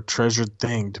treasured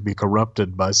thing to be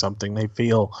corrupted by something they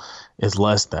feel is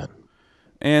less than.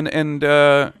 And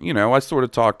I sort of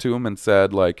talked to him and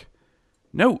said, like,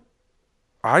 no,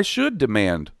 I should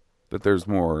demand that there's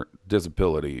more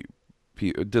disabled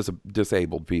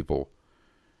people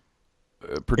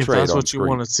portrayed If that's on what you screen.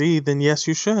 want to see, then yes,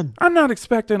 you should. I'm not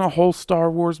expecting a whole Star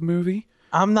Wars movie.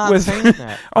 I'm not with- saying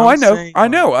that. Oh, I'm I know. saying, I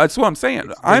know. That's what I'm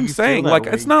saying. I'm you feel saying, that like,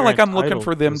 way, it's not you're like I'm looking entitled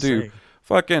for them to say.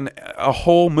 fucking a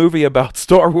whole movie about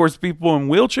Star Wars people in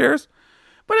wheelchairs.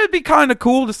 But it'd be kind of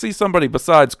cool to see somebody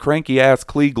besides cranky-ass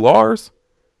Klieg Lars.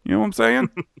 You know what I'm saying?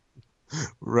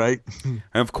 Right? And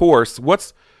of course,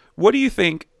 what do you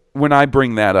think when I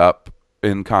bring that up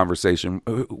in conversation?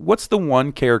 What's the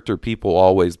one character people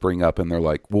always bring up and they're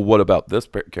like, well, what about this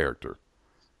character?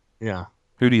 Yeah.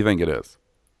 Who do you think it is?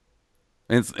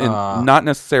 It's not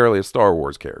necessarily a Star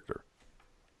Wars character.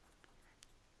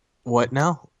 What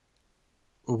now?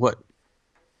 What?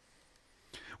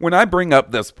 When I bring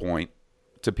up this point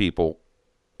to people,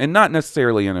 and not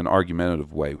necessarily in an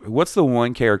argumentative way, what's the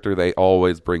one character they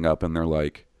always bring up and they're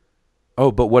like,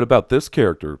 oh, but what about this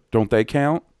character? Don't they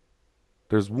count?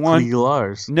 There's one. Klieg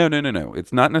Lars. No.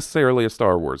 It's not necessarily a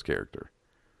Star Wars character.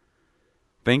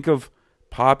 Think of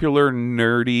popular,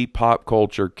 nerdy, pop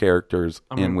culture characters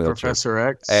in wheelchairs. Professor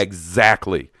X.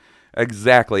 Exactly.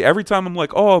 Every time I'm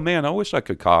like, oh, man, I wish I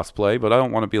could cosplay, but I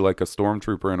don't want to be like a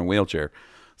stormtrooper in a wheelchair.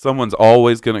 Someone's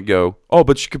always going to go, oh,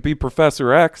 but you could be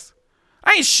Professor X.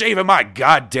 I ain't shaving my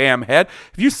goddamn head.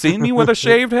 Have you seen me with a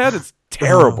shaved head? It's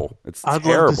terrible. It's I'd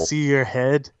terrible. love to see your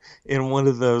head in one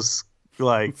of those,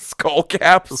 like, Skull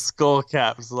caps. skull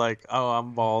caps. Like, oh,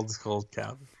 I'm bald, skull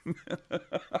cap.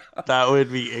 That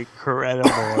would be incredible.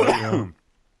 Yeah.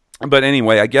 But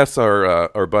anyway, I guess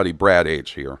our buddy Brad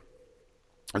H here,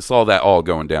 I saw that all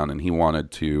going down, and he wanted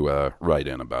to write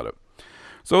in about it.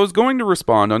 So I was going to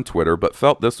respond on Twitter, but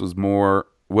felt this was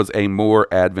a more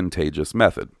advantageous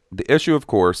method. The issue, of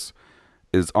course,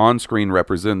 is on-screen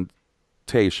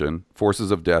representation, forces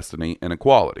of destiny, and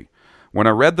equality. When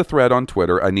I read the thread on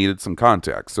Twitter, I needed some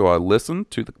context, so I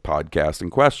listened to the podcast in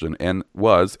question and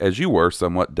was, as you were,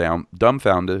 somewhat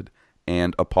dumbfounded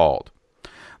and appalled.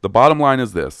 The bottom line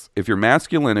is this: if your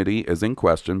masculinity is in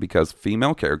question because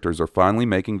female characters are finally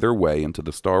making their way into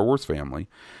the Star Wars family,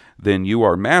 then you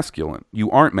are masculine. You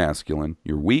aren't masculine,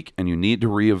 you're weak, and you need to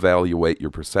reevaluate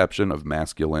your perception of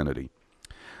masculinity.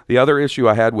 The other issue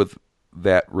I had with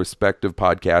that respective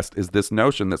podcast is this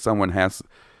notion that someone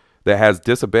that has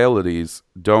disabilities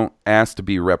don't ask to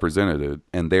be represented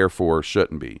and therefore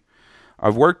shouldn't be.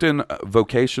 I've worked in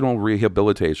vocational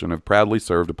rehabilitation and have proudly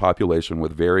served a population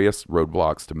with various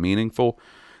roadblocks to meaningful,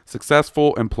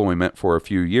 successful employment for a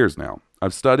few years now.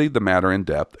 I've studied the matter in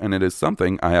depth, and it is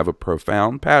something I have a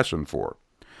profound passion for.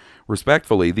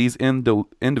 Respectfully, these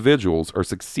individuals are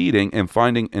succeeding in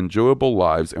finding enjoyable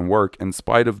lives and work in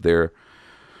spite of their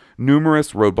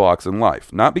numerous roadblocks in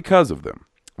life, not because of them.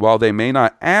 While they may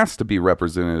not ask to be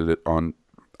represented on...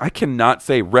 I cannot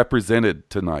say represented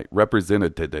tonight.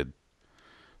 Represented.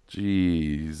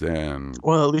 Jeez, and...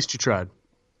 Well, at least you tried.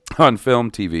 On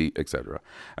film, TV, etc.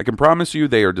 I can promise you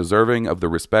they are deserving of the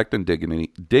respect and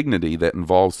dignity that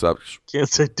involves such... Can't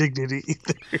say dignity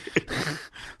either.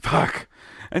 Fuck.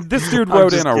 And this dude I'm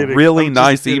wrote just in a kidding. really I'm just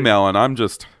nice kidding. email, and I'm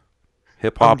just I'm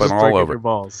hip-hopping just all breaking over your it.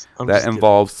 balls. I'm That just kidding.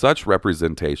 involves such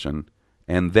representation,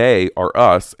 and they are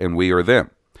us, and we are them.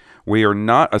 We are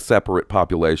not a separate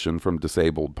population from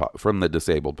the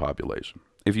disabled population.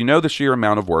 If you know the sheer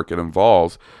amount of work it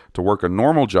involves to work a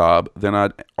normal job, then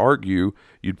I'd argue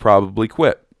you'd probably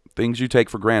quit. Things you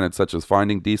take for granted, such as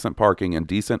finding decent parking and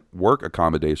decent work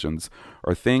accommodations,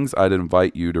 are things I'd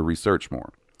invite you to research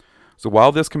more. So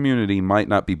while this community might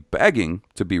not be begging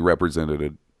to be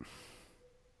represented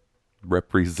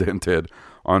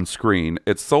on screen,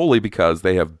 it's solely because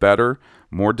they have better,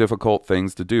 more difficult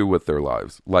things to do with their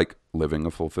lives, like living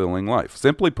a fulfilling life.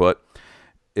 Simply put,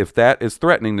 if that is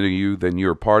threatening to you, then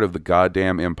you're part of the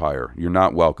goddamn empire. You're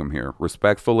not welcome here.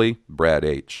 Respectfully, Brad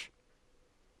H.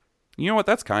 You know what?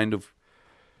 That's kind of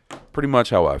pretty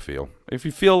much how I feel. If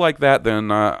you feel like that,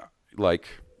 then I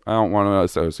don't want to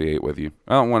associate with you.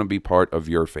 I don't want to be part of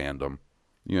your fandom.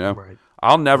 You know? Right.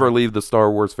 I'll never leave the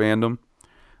Star Wars fandom.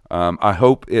 I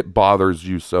hope it bothers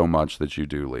you so much that you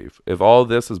do leave. If all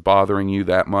this is bothering you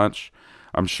that much,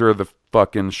 I'm sure the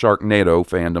fucking Sharknado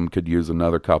fandom could use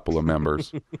another couple of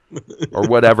members. Or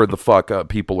whatever the fuck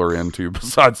people are into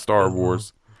besides Star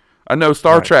Wars. I know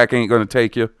Star Trek ain't going to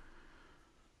take you.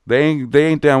 They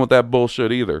ain't down with that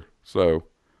bullshit either. So,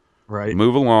 Right.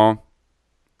 move along.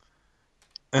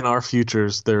 In our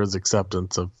futures, there is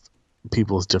acceptance of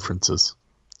people's differences,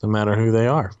 no matter who they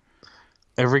are.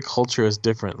 Every culture is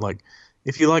different. Like,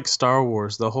 if you like Star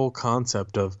Wars, the whole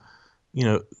concept of,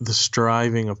 the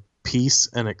striving of peace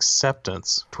and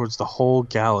acceptance towards the whole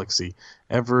galaxy,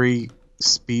 every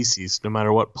species, no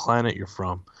matter what planet you're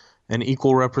from, and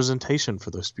equal representation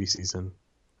for those species. And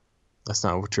that's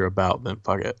not what you're about, then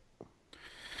fuck it.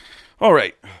 All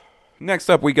right. Next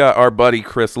up, we got our buddy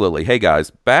Chris Lilly. Hey, guys.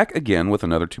 Back again with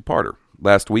another two-parter.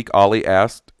 Last week, Ollie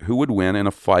asked who would win in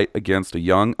a fight against a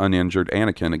young, uninjured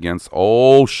Anakin against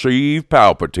old Sheev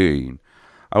Palpatine.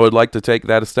 I would like to take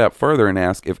that a step further and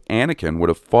ask if Anakin would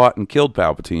have fought and killed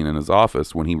Palpatine in his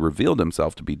office when he revealed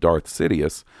himself to be Darth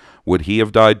Sidious. Would he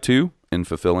have died too in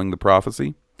fulfilling the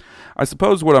prophecy? I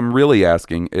suppose what I'm really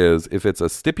asking is if it's a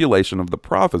stipulation of the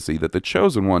prophecy that the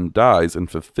Chosen One dies in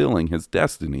fulfilling his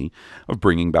destiny of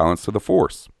bringing balance to the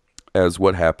Force, as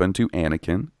what happened to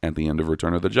Anakin at the end of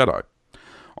Return of the Jedi.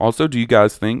 Also, do you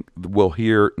guys think we'll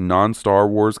hear non-Star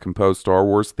Wars composed Star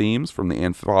Wars themes from the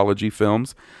anthology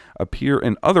films appear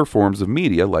in other forms of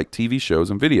media like TV shows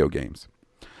and video games?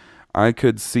 I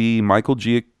could see Michael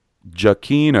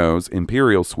Giacchino's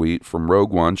Imperial Suite from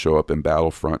Rogue One show up in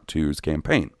Battlefront 2's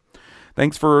campaign.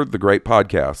 Thanks for the great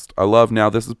podcast. I love Now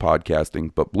This Is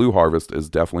Podcasting, but Blue Harvest is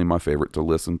definitely my favorite to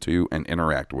listen to and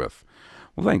interact with.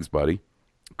 Well, thanks, buddy.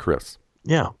 Chris.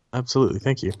 Yeah, absolutely.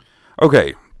 Thank you.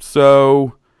 Okay,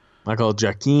 so... Michael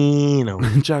Giacchino.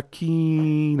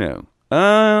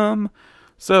 Giacchino.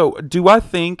 So, do I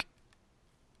think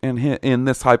in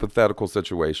this hypothetical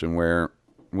situation where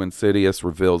when Sidious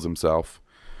reveals himself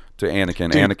to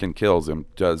Anakin, Anakin kills him,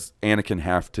 does Anakin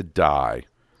have to die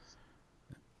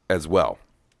as well?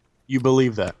 You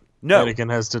believe that? No.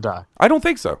 Anakin has to die. I don't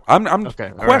think so. I'm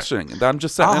Okay, questioning it. I'm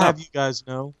just setting I'll it up. have you guys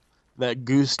know that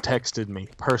Goose texted me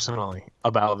personally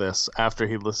about this after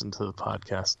he listened to the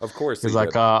podcast. Of course, he's he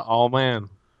like, did. "Oh man,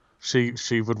 she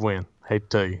would win." Hate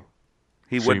to tell you,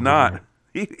 He she would not.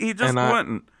 win. He just And I-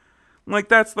 wouldn't. Like,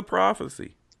 that's the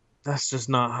prophecy. That's just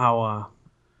not how I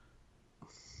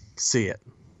see it.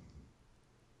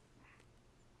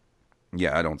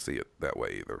 Yeah, I don't see it that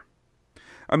way either.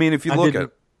 I mean, if you I look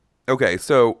didn't- at... Okay,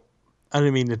 so... I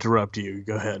didn't mean to interrupt you.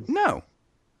 Go ahead. No.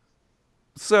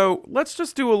 So, let's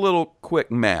just do a little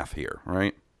quick math here,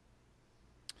 right?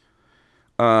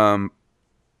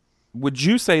 Would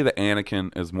you say that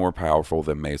Anakin is more powerful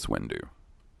than Mace Windu?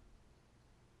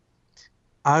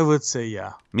 I would say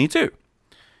yeah. Me too.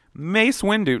 Mace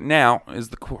Windu now is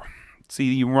the core. See,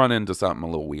 you run into something a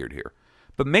little weird here.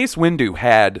 But Mace Windu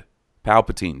had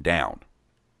Palpatine down.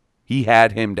 He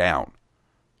had him down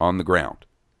on the ground.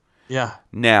 Yeah.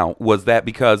 Now, was that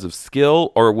because of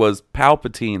skill, or was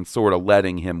Palpatine sort of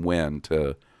letting him win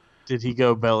to... Did he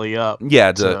go belly up?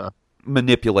 Yeah, to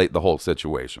manipulate the whole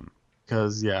situation.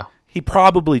 Because, yeah. He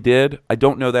probably did. I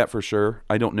don't know that for sure.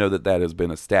 I don't know that that has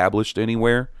been established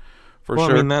anywhere for Well,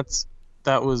 sure. I mean,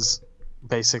 that was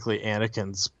basically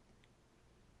Anakin's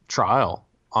trial,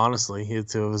 honestly.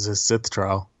 It was his Sith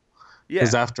trial. yeah.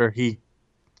 Because after he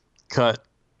cut,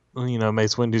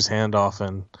 Mace Windu's hand off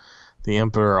and the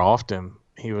Emperor offed him,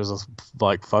 he was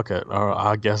like, fuck it. Or,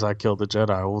 I guess I killed the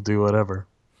Jedi. We'll do whatever.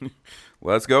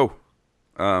 Let's go.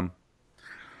 I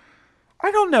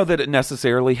don't know that it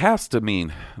necessarily has to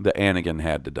mean that Anakin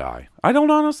had to die. I don't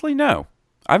honestly know.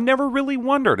 I've never really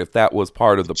wondered if that was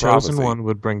part of the Chosen prophecy. One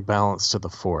would bring balance to the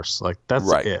Force. Like, that's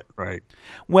Right. it, right?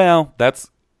 Well,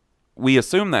 we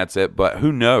assume that's it, but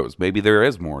who knows? Maybe there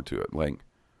is more to it. Like,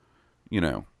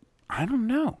 I don't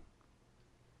know.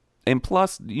 And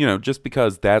plus, just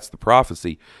because that's the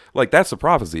prophecy, like that's the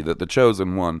prophecy that the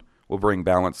Chosen One will bring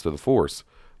balance to the Force.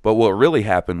 But what really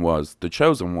happened was the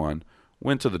Chosen One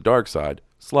went to the dark side,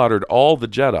 slaughtered all the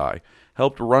Jedi,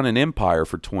 helped run an empire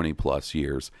for 20 plus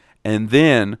years, and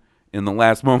then in the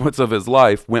last moments of his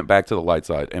life went back to the light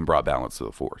side and brought balance to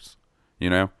the Force.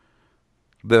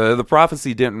 The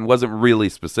prophecy wasn't really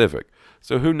specific.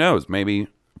 So who knows? Maybe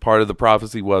part of the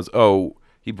prophecy was,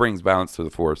 he brings balance to the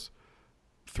Force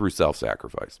through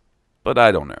self-sacrifice. But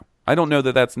I don't know. I don't know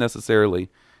that that's necessarily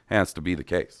has to be the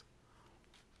case.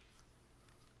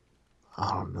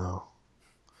 I don't know.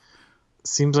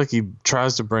 Seems like he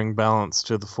tries to bring balance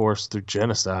to the Force through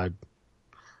genocide.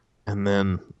 And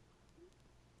then...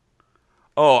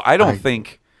 Oh, I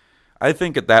think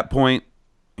at that point,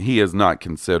 he is not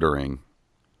considering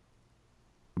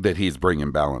that he's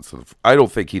bringing balance to I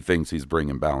don't think he thinks he's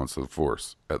bringing balance to the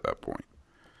Force at that point.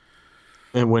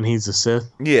 And when he's a Sith?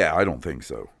 Yeah, I don't think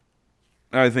so.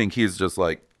 I think he's just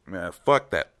like, fuck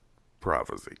that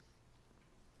prophecy.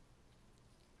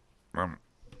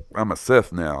 I'm a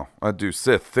Sith now. I do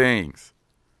Sith things.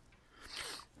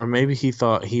 Or maybe he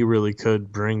thought he really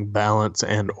could bring balance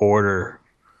and order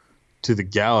to the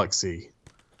galaxy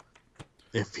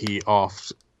if he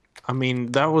offed. I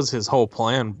mean, that was his whole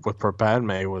plan with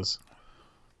Padme, was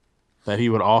that he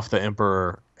would off the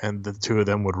Emperor and the two of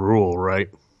them would rule, right?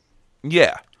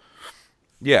 Yeah.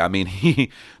 Yeah, I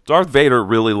mean, Darth Vader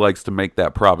really likes to make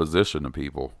that proposition to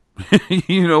people.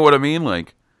 You know what I mean?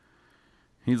 Like,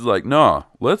 He's like, "Nah,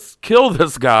 let's kill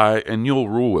this guy and you'll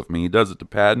rule with me." He does it to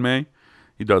Padme.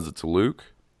 He does it to Luke.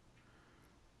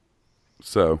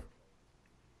 So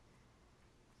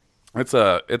it's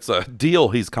a deal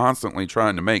he's constantly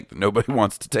trying to make that nobody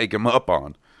wants to take him up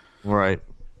on. Right.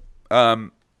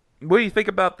 What do you think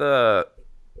about the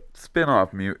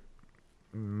spin-off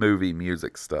movie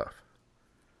music stuff?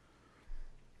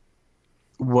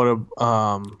 What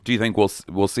Do you think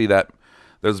we'll see that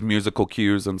those musical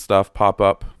cues and stuff pop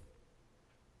up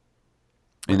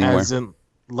anywhere? as in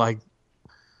like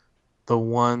the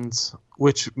ones,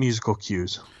 which musical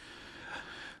cues?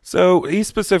 So he's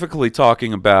specifically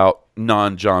talking about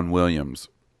non-John Williams.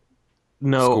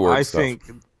 No, scored I stuff. think.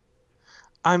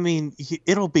 I mean,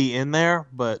 it'll be in there,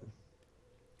 but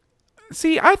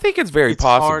See, I think it's very it's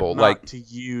possible. hard not to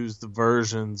use the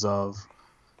versions of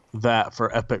that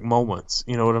for epic moments.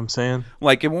 You know what I'm saying?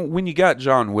 When you got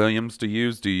John Williams to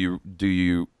use, do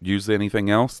you use anything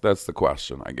else? That's the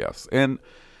question, I guess. And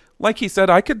like he said,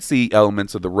 I could see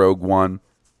elements of the Rogue One,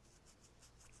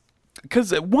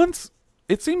 because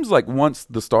it seems like once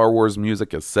the Star Wars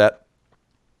music is set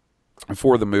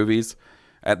for the movies,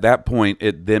 at that point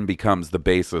it then becomes the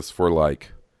basis for,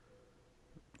 like,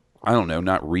 I don't know,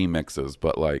 not remixes,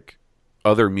 but like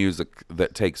other music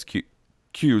that takes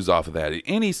cues off of that.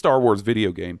 Any Star Wars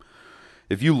video game,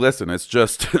 if you listen, it's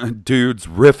just dudes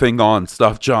riffing on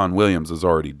stuff John Williams has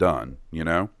already done, you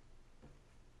know?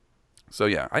 So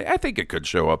yeah, I think it could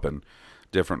show up in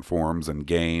different forms and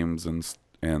games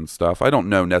and stuff. I don't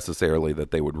know necessarily that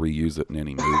they would reuse it in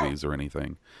any movies or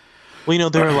anything.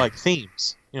 Well, there are like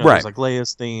themes. Right. There's like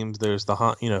Leia's themes. There's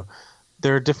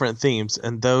there are different themes,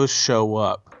 and those show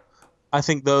up. I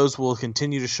think those will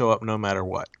continue to show up no matter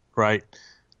what, right?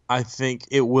 I think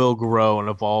it will grow and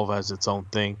evolve as its own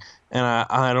thing. And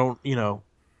I don't,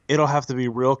 it'll have to be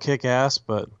real kick-ass,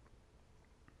 but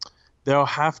there'll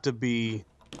have to be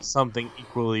something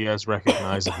equally as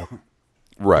recognizable.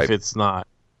 Right. If it's not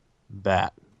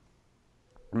that.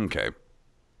 Okay.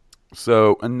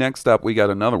 So next up, we got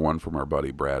another one from our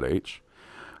buddy Brad H.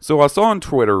 So I saw on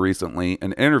Twitter recently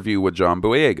an interview with John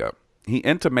Boyega. He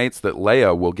intimates that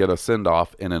Leia will get a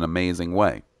send-off in an amazing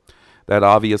way. That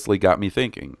obviously got me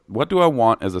thinking, what do I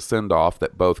want as a send-off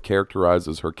that both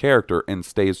characterizes her character and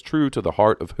stays true to the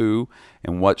heart of who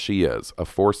and what she is, a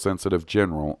Force-sensitive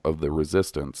general of the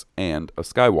Resistance and a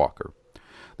Skywalker?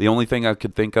 The only thing I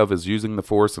could think of is using the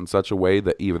Force in such a way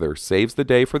that either saves the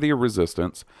day for the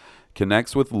Resistance,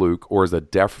 connects with Luke, or is a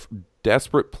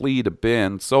desperate plea to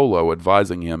Ben Solo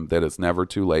advising him that it's never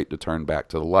too late to turn back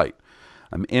to the light.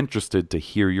 I'm interested to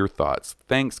hear your thoughts.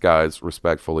 Thanks, guys.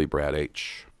 Respectfully, Brad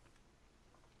H.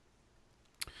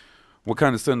 What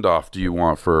kind of send-off do you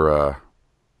want for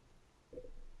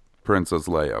Princess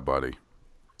Leia, buddy?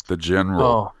 The General.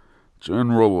 Oh.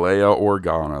 General Leia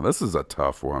Organa. This is a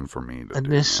tough one for me to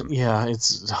do. Yeah,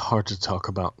 it's hard to talk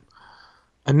about.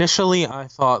 Initially, I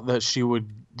thought that she would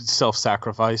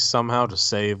self-sacrifice somehow to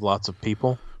save lots of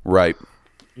people. Right.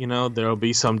 There'll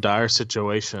be some dire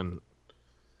situation,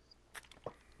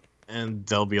 and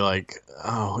they'll be like,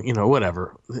 oh,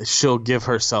 whatever. She'll give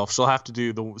herself. She'll have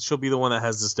to she'll be the one that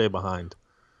has to stay behind,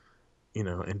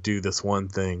 and do this one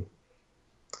thing.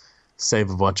 Save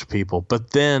a bunch of people.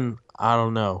 But then, I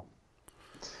don't know.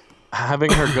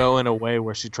 Having her go in a way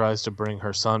where she tries to bring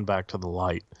her son back to the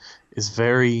light is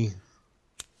very,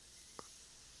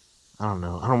 I don't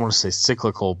know. I don't want to say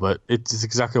cyclical, but it's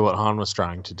exactly what Han was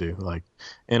trying to do. Like,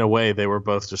 in a way, they were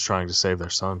both just trying to save their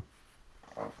son.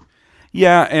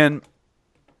 Yeah, and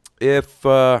if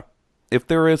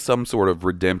there is some sort of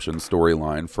redemption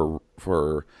storyline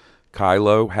for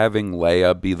Kylo, having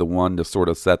Leia be the one to sort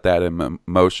of set that in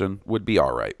motion would be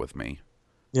all right with me.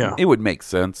 Yeah. It would make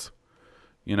sense,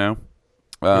 Yeah.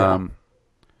 I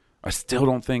still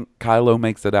don't think Kylo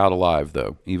makes it out alive,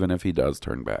 though, even if he does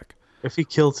turn back. If he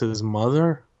kills his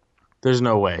mother, there's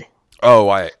no way. Oh,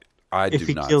 I do If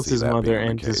he not kills see his that mother being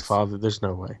the and his case. father, there's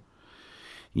no way.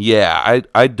 Yeah,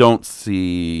 I just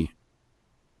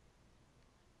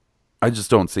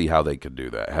don't see how they could do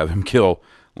that. Have him kill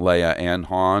Leia and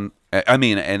Han. I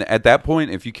mean, and at that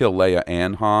point, if you kill Leia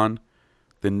and Han,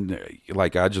 then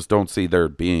I just don't see there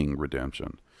being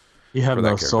redemption. You have for that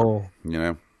no character, soul.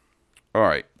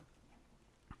 All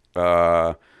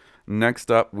right. Next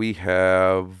up, we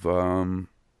have our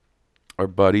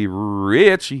buddy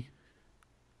Richie,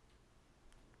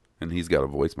 and he's got a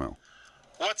voicemail.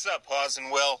 What's up, Hawes and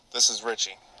Will? This is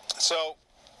Richie. So,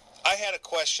 I had a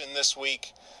question this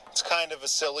week. It's kind of a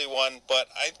silly one, but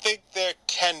I think there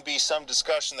can be some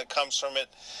discussion that comes from it,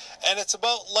 and it's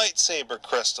about lightsaber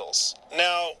crystals.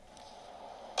 Now,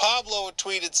 Pablo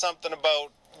tweeted something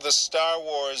about the Star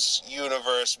Wars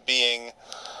universe being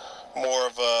more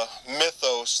of a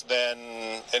mythos than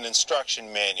an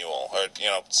instruction manual, or,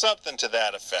 something to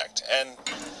that effect. And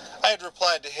I had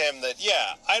replied to him that,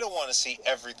 yeah, I don't want to see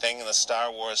everything in the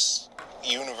Star Wars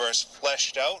universe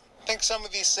fleshed out. I think some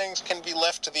of these things can be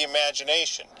left to the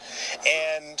imagination.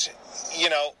 And,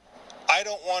 I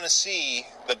don't want to see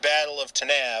the Battle of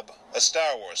Tanab, a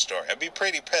Star Wars story. I'd be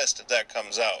pretty pissed if that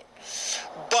comes out.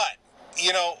 But,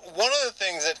 one of the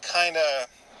things that kind of,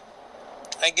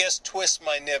 I guess, twists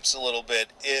my nips a little bit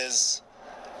is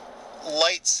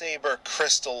lightsaber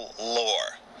crystal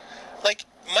lore. Like,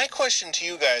 my question to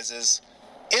you guys is,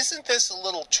 isn't this a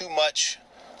little too much?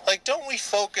 Like, don't we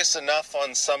focus enough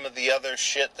on some of the other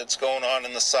shit that's going on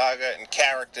in the saga and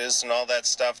characters and all that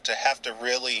stuff to have to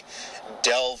really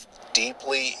delve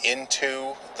deeply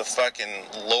into the fucking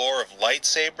lore of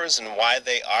lightsabers and why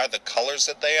they are the colors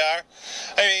that they are?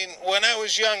 I mean, when I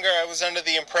was younger, I was under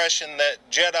the impression that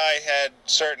Jedi had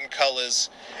certain colors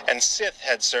and Sith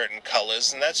had certain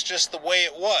colors, and that's just the way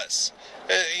it was.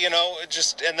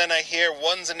 And then I hear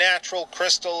one's a natural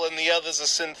crystal and the other's a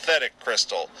synthetic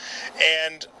crystal.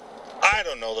 And I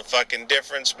don't know the fucking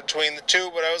difference between the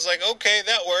two, but I was like, okay,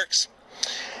 that works.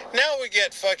 Now we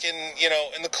get fucking,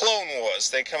 in the Clone Wars,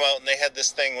 they come out and they had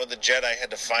this thing where the Jedi had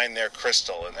to find their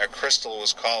crystal, and their crystal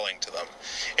was calling to them,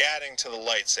 adding to the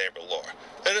lightsaber lore.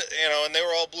 And they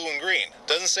were all blue and green.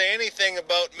 Doesn't say anything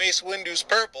about Mace Windu's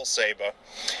purple saber.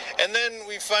 And then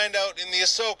we find out in the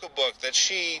Ahsoka book that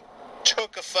she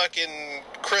took a fucking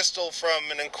crystal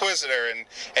from an Inquisitor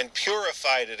and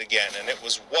purified it again, and it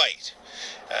was white.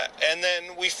 And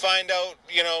then we find out,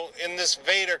 in this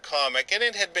Vader comic, and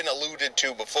it had been alluded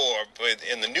to before but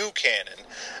in the new canon,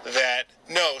 that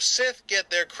no, Sith get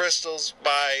their crystals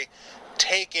by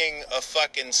taking a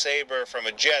fucking saber from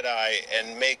a Jedi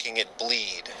and making it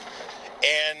bleed.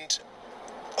 And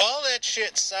all that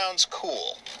shit sounds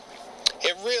cool.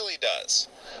 It really does.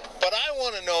 But I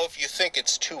want to know if you think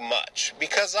it's too much,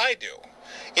 because I do.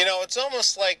 It's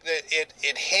almost like that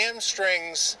it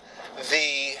hamstrings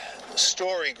the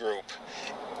story group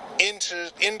into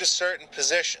certain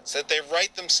positions, that they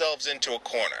write themselves into a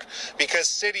corner. Because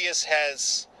Sidious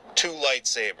has 2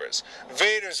 lightsabers.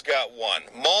 Vader's got 1.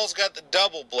 Maul's got the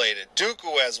double-bladed.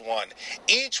 Dooku has 1.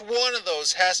 Each one of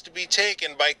those has to be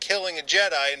taken by killing a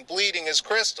Jedi and bleeding his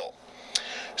crystal.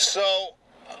 So,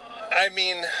 I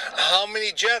mean, how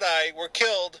many Jedi were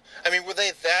killed? I mean, were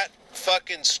they that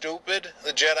fucking stupid,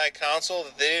 the Jedi Council,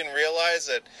 that they didn't realize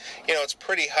that, it's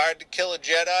pretty hard to kill a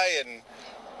Jedi, and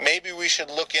maybe we should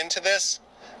look into this?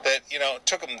 That, it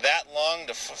took them that long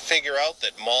to figure out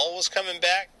that Maul was coming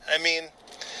back? I mean,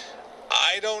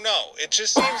 I don't know. It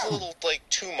just seems a little,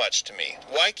 too much to me.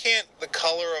 Why can't the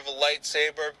color of a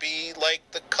lightsaber be like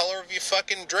the color of your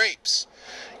fucking drapes?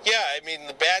 Yeah, I mean,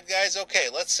 the bad guys, okay,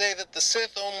 let's say that the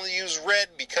Sith only use red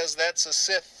because that's a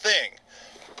Sith thing.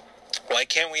 Why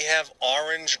can't we have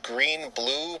orange, green,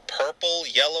 blue, purple,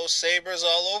 yellow sabers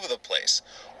all over the place?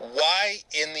 Why,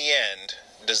 in the end,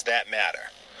 does that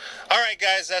matter? All right,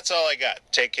 guys, that's all I got.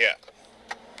 Take care.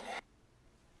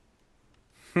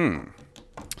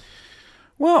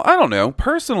 Well, I don't know.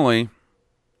 Personally,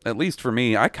 at least for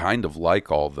me, I kind of like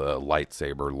all the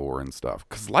lightsaber lore and stuff.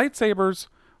 Because lightsabers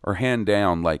are hand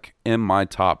down, in my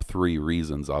top 3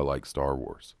 reasons I like Star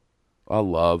Wars. I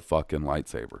love fucking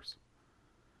lightsabers.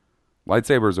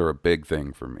 Lightsabers are a big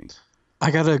thing for me.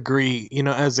 I gotta agree.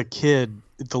 As a kid,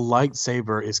 the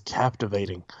lightsaber is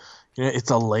captivating. It's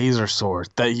a laser sword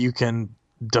that you can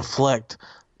deflect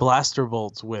blaster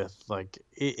bolts with.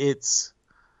 It's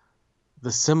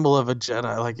the symbol of a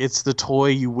Jedi. It's the toy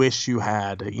you wish you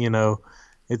had.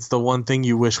 It's the one thing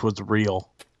you wish was real.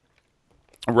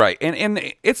 Right. And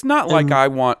it's not like I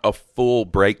want a full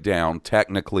breakdown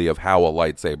technically of how a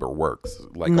lightsaber works.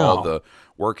 All the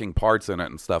working parts in it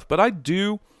and stuff. But I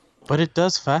do. But it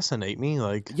does fascinate me.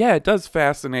 Yeah, it does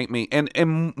fascinate me.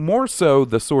 And more so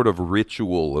the sort of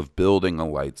ritual of building a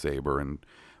lightsaber and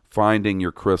finding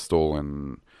your crystal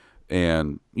and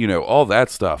all that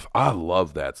stuff. I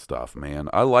love that stuff, man.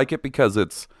 I like it because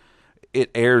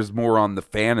it airs more on the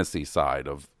fantasy side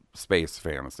of space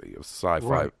fantasy, of sci-fi,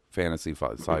 right. Fantasy,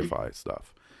 sci-fi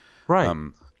stuff. Right.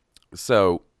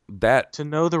 So that... To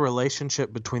know the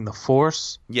relationship between the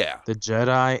Force, the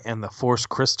Jedi, and the Force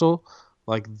crystal,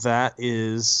 that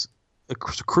is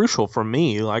crucial for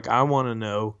me. I want to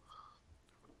know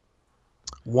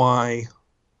why,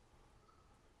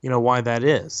 why that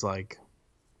is. Right.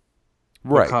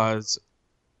 Because,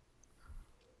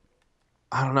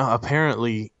 I don't know,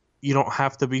 apparently you don't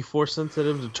have to be Force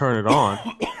sensitive to turn it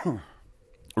on.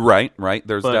 Right.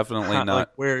 There's definitely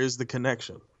not. Where is the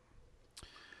connection?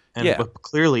 and but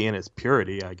clearly in its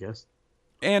purity, I guess.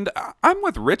 And I'm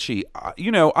with Richie.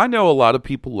 I know a lot of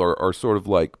people are sort of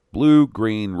like blue,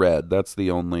 green, red. That's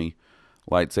the only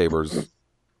lightsabers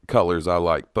colors I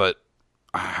like. But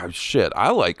shit, I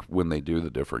like when they do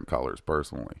the different colors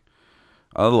personally.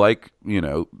 I like,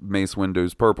 Mace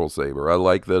Windu's purple saber. I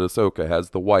like that Ahsoka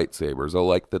has the white sabers. I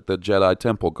like that the Jedi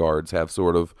Temple Guards have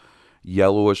sort of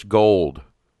yellowish gold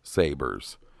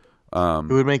sabers.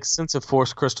 It would make sense if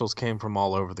Force crystals came from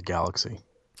all over the galaxy.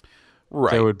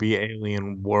 Right. There would be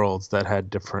alien worlds that had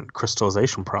different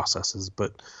crystallization processes,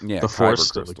 but Yeah, the Force kyber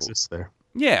still crystals. exists there.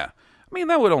 Yeah. I mean,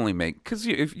 that would only make... Because,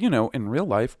 if in real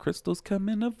life, crystals come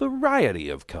in a variety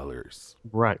of colors.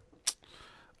 Right.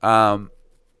 So,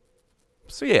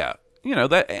 yeah.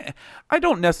 That I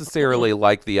don't necessarily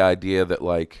like the idea that,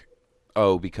 like,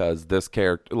 because this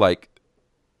character... Like,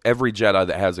 every Jedi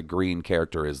that has a green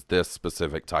character is this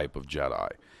specific type of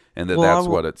Jedi. And that's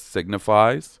what it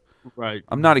signifies. Right.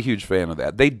 I'm not a huge fan of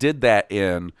that. They did that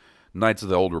in Knights of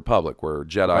the Old Republic, where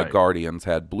Jedi Guardians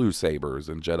had blue sabers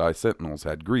and Jedi Sentinels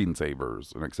had green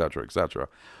sabers, and et cetera, et cetera.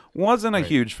 Wasn't a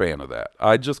huge fan of that.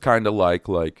 I just kind of like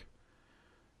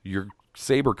your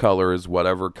saber color is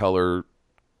whatever color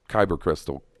kyber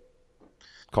crystal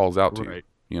calls out to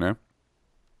you,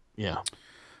 Yeah.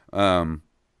 I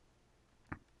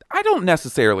don't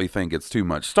necessarily think it's too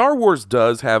much. Star Wars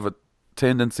does have a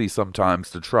tendency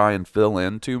sometimes to try and fill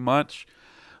in too much,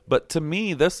 but to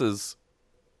me this is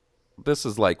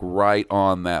like right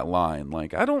on that line.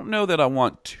 Like, I don't know that I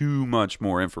want too much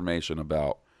more information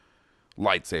about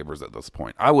lightsabers at this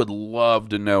point. I would love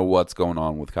to know what's going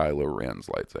on with Kylo Ren's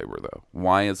lightsaber, though.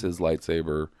 Why is his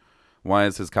kyber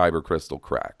crystal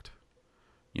cracked?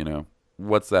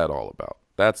 What's that all about?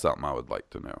 That's something I would like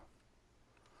to know.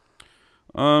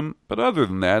 But other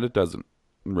than that, it doesn't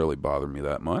really bother me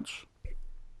that much.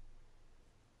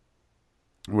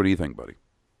 What do you think, buddy?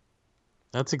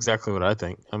 That's exactly what I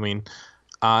think. I mean,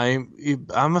 I'm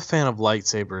a fan of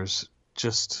lightsabers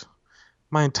just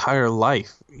my entire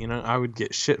life. I would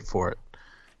get shit for it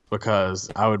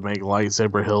because I would make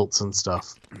lightsaber hilts and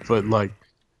stuff. But, like,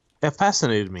 it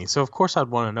fascinated me. So, of course, I'd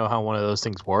want to know how one of those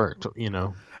things worked,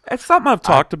 It's something I've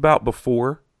talked about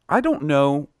before. I don't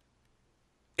know.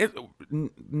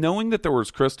 Knowing that there was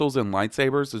crystals in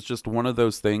lightsabers is just one of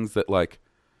those things that, like,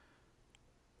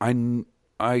 I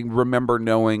remember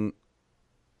knowing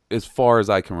as far as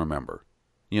I can remember,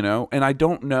 and I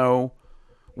don't know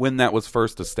when that was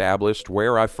first established,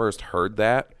 where I first heard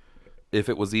that, if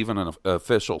it was even an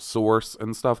official source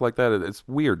and stuff like that. It's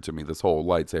weird to me, this whole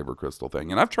lightsaber crystal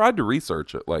thing. And I've tried to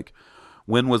research it, like,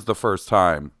 when was the first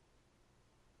time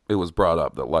it was brought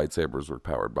up that lightsabers were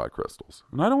powered by crystals?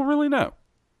 And I don't really know.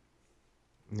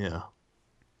 Yeah.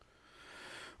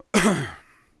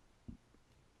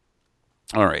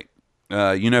 All right.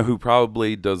 You know who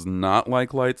probably does not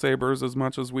like lightsabers as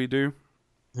much as we do?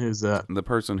 Who's that? The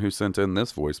person who sent in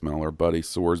this voicemail, our buddy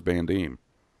Soars Bandim.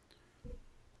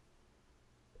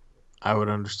 I would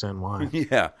understand why.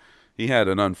 Yeah. He had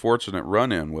an unfortunate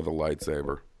run-in with a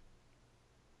lightsaber.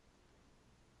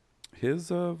 His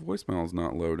voicemail is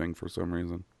not loading for some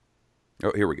reason.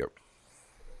 Oh, here we go.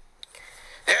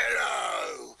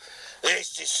 Hello,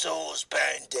 this is Source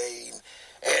Bandim,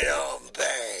 and I'm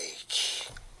back.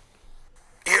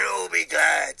 You'll all be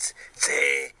glad to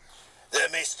hear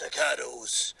that Mr.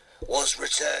 Cuddles was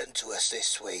returned to us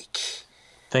this week.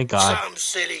 Thank God. Some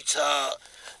silly tart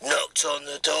knocked on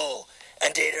the door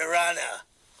and did a runner.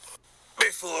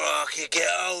 Before I could get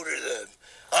hold of them,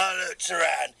 I looked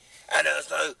around and there was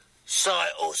no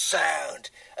sight or sound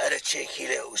of the cheeky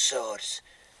little sods.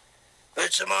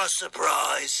 But to my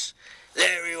surprise,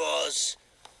 there he was,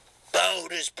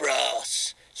 bold as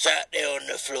brass, sat there on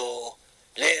the floor,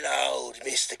 little old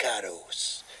Mr.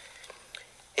 Cuddles.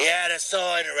 He had a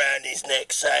sign around his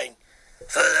neck saying,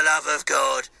 "For the love of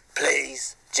God,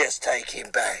 please just take him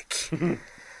back."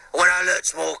 When I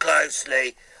looked more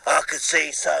closely, I could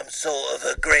see some sort of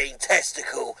a green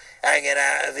testicle hanging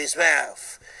out of his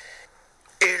mouth.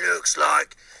 It looks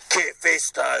like Kit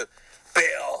Fisto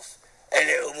bit off a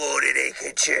little more than he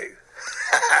could chew.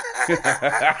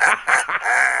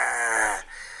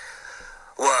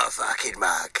 What a fucking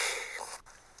mug.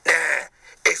 Now,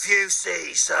 if you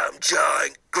see some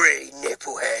giant green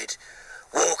nipplehead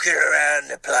walking around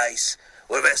the place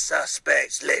with a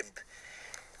suspect's limp,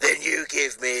 then you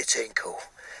give me a tinkle,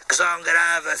 because I'm going to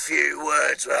have a few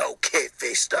words with old Kit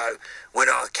Fisto when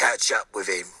I catch up with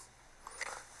him.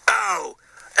 Oh,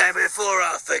 and before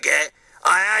I forget,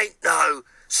 I ain't no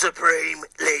Supreme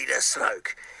Leader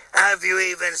Snoke. Have you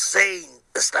even seen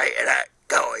the state of that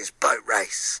guy's boat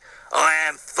race? I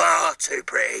am far too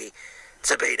pretty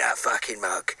to be that fucking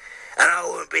mug. And I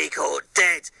wouldn't be caught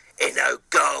dead in no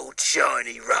gold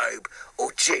shiny robe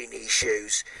or genie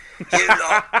shoes. You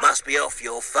lot must be off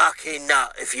your fucking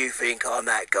nut if you think I'm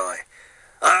that guy.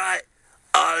 Alright,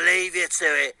 I'll leave you to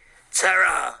it.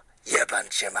 Ta-ra, you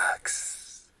bunch of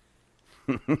mugs.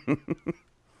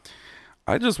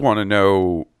 I just want to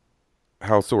know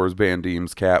how Soares Van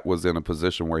Diem's cat was in a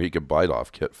position where he could bite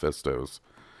off Kit Fisto's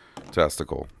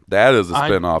testicle. That is a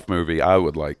spin-off movie I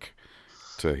would like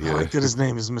to hear. I like that his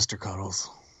name is Mr. Cuddles.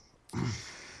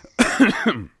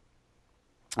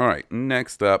 All right,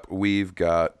 next up we've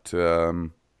got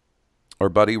our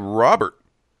buddy Robert.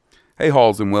 Hey,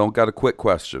 Halls and Will, got a quick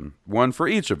question. One for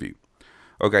each of you.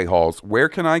 Okay, Halls, where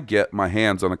can I get my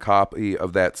hands on a copy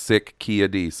of that sick Kia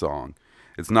D song?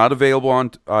 It's not available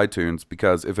on iTunes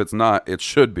because if it's not, it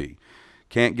should be.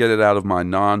 Can't get it out of my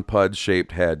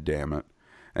non-pud-shaped head, damn it.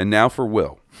 And now for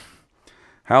Will.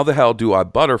 How the hell do I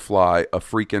butterfly a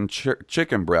freaking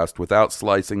chicken breast without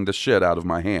slicing the shit out of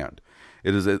my hand?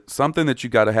 Is it something that you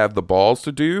got to have the balls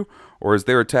to do, or is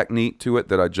there a technique to it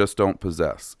that I just don't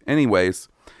possess? Anyways,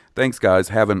 thanks, guys.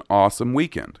 Have an awesome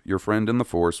weekend. Your friend in the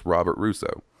Force, Robert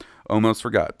Russo. Almost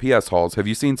forgot. P.S. Halls, have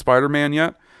you seen Spider-Man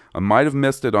yet? I might have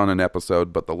missed it on an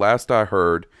episode, but the last I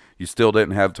heard, you still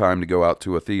didn't have time to go out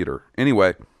to a theater.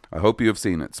 Anyway, I hope you have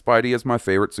seen it. Spidey is my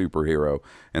favorite superhero,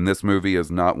 and this movie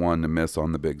is not one to miss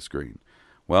on the big screen.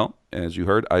 Well, as you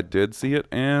heard, I did see it,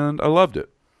 and I loved it.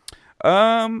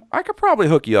 I could probably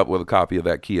hook you up with a copy of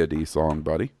that Kia D song,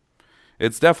 buddy.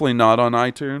 It's definitely not on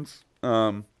iTunes.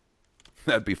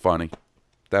 That'd be funny.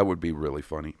 That would be really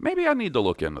funny. Maybe I need to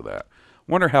look into that.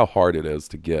 Wonder how hard it is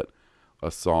to get a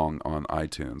song on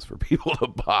iTunes for people to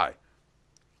buy.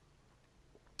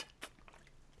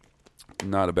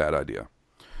 Not a bad idea.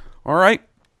 All right,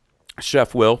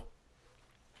 Chef Will.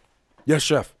 Yes,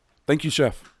 Chef. Thank you,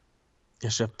 Chef.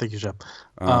 Yes, Chef. Thank you, Chef.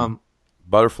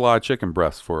 Butterfly chicken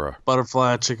breast for a...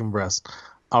 Butterfly chicken breast.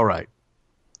 All right.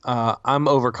 I'm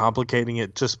overcomplicating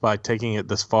it just by taking it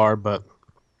this far, but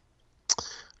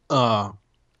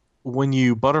when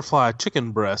you butterfly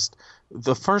chicken breast,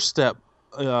 the first step,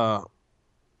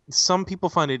 some people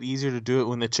find it easier to do it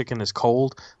when the chicken is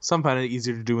cold. Some find it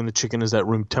easier to do when the chicken is at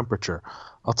room temperature.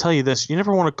 I'll tell you this, you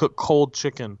never want to cook cold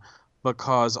chicken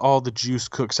because all the juice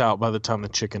cooks out by the time the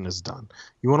chicken is done.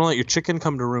 You want to let your chicken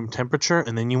come to room temperature,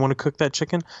 and then you want to cook that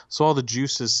chicken so all the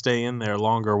juices stay in there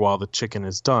longer while the chicken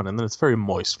is done, and then it's very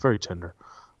moist, very tender.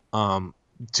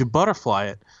 To butterfly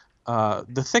it,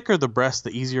 the thicker the breast,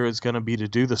 the easier it's going to be to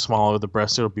do. The smaller the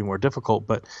breast, it'll be more difficult.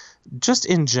 But just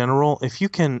in general, if you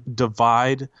can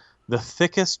divide the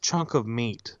thickest chunk of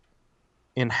meat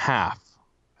in half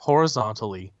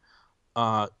horizontally,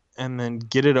 and then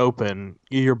get it open,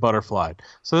 you're butterflied.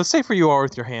 So the safer you are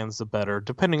with your hands, the better,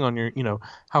 depending on your,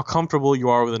 how comfortable you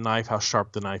are with a knife, how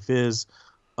sharp the knife is.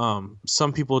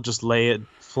 Some people just lay it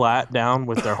flat down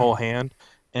with their whole hand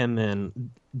and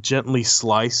then gently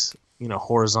slice,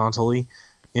 horizontally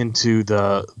into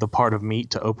the part of meat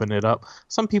to open it up.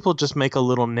 Some people just make a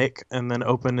little nick and then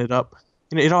open it up.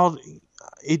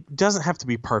 It doesn't have to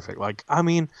be perfect.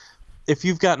 If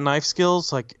you've got knife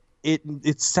skills,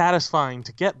 it's satisfying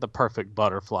to get the perfect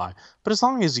butterfly. But as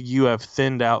long as you have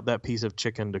thinned out that piece of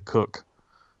chicken to cook,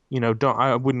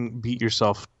 I wouldn't beat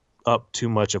yourself up too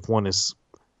much if one is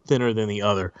thinner than the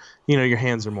other. Your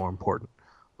hands are more important.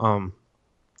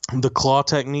 The claw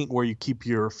technique, where you keep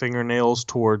your fingernails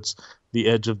towards the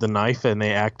edge of the knife and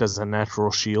they act as a natural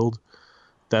shield,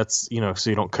 that's, so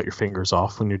you don't cut your fingers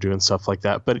off when you're doing stuff like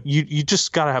that. But you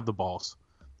just got to have the balls.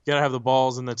 You got to have the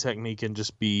balls and the technique and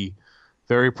just be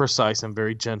very precise and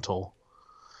very gentle.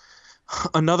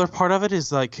 Another part of it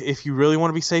is, if you really want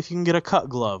to be safe, you can get a cut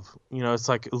glove.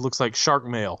 It looks like shark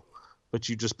mail, but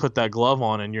you just put that glove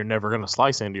on and you're never going to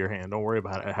slice into your hand. Don't worry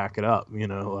about it. Hack it up.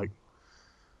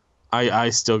 I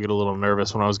still get a little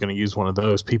nervous when I was going to use one of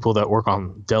those. People that work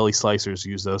on deli slicers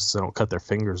use those so they don't cut their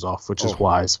fingers off, which is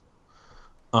wise.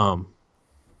 Deli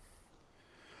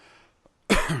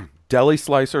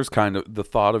slicers, the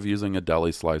thought of using a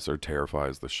deli slicer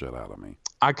terrifies the shit out of me.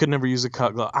 I could never use a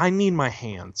cut glove. I need my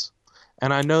hands.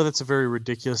 And I know that's a very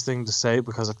ridiculous thing to say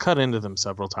because I've cut into them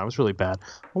several times. Really bad.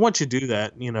 But once you do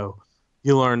that,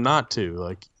 you learn not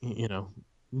to.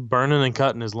 Burning and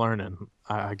cutting is learning,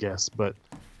 I guess. But...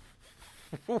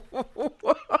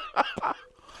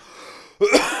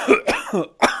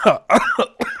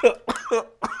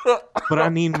 but I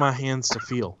need my hands to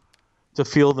feel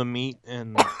the meat,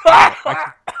 and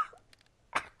I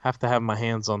have to have my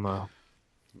hands on the...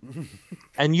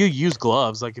 And you use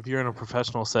gloves. If you're in a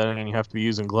professional setting and you have to be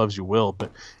using gloves, you will.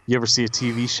 But you ever see a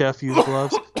TV chef use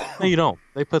gloves? No, you don't.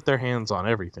 They put their hands on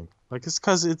everything. It's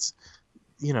because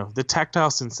the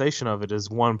tactile sensation of it is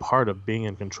one part of being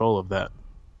in control of that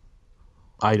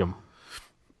item.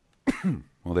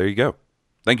 Well, there you go.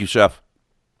 Thank you, Chef.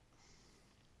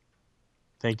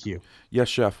 Thank you. Yes,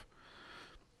 Chef.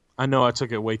 I know I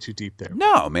took it way too deep there.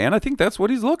 No, man, I think that's what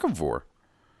he's looking for.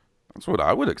 That's what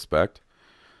I would expect.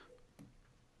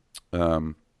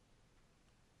 You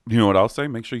know what I'll say?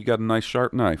 Make sure you got a nice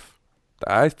sharp knife.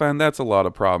 I find that's a lot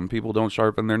of problem. People don't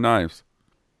sharpen their knives.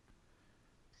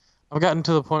 I've gotten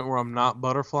to the point where I'm not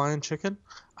butterflying chicken.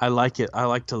 I like it. I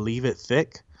like to leave it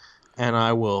thick, and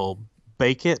I will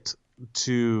bake it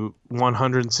to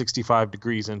 165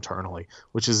 degrees internally,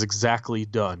 which is exactly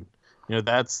done.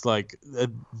 That's like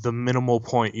the minimal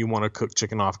point you want to cook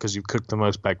chicken off, because you cook the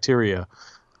most bacteria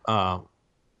out.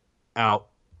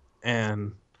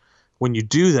 And when you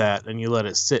do that and you let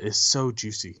it sit, it's so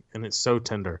juicy and it's so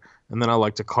tender. And then I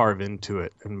like to carve into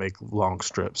it and make long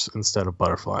strips instead of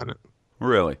butterflying it.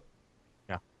 Really?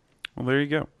 Yeah. Well, there you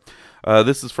go.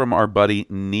 This is from our buddy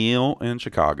Neil in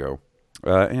Chicago.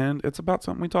 And it's about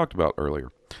something we talked about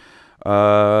earlier.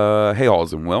 Hey,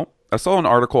 Alls and Will. I saw an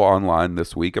article online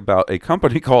this week about a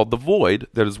company called The Void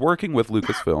that is working with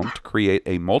Lucasfilm to create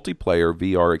a multiplayer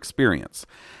VR experience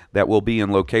that will be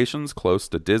in locations close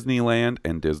to Disneyland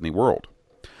and Disney World.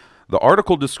 The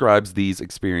article describes these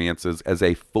experiences as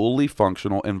a fully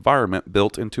functional environment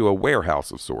built into a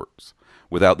warehouse of sorts.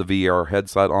 Without the VR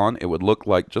headset on, it would look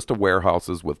like just a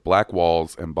warehouses with black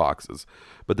walls and boxes.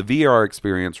 But the VR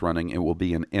experience running, it will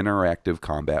be an interactive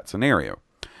combat scenario.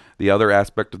 The other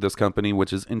aspect of this company,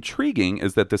 which is intriguing,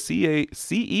 is that the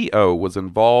CEO was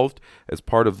involved as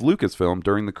part of Lucasfilm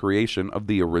during the creation of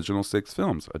the original 6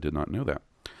 films. I did not know that.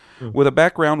 With a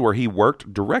background where he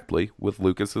worked directly with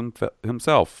Lucas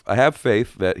himself. I have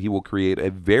faith that he will create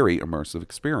a very immersive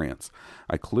experience.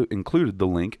 I included the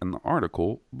link in the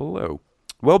article below.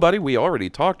 Well, buddy, we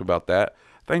already talked about that.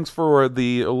 Thanks for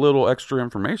the little extra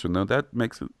information, though. That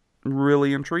makes it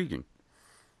really intriguing.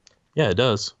 Yeah, it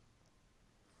does.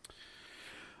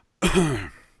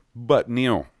 But,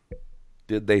 Neil,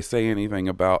 did they say anything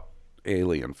about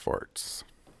alien farts?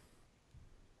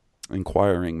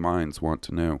 Inquiring minds want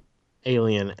to know.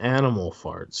 Alien animal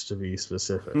farts, to be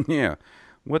specific. Yeah.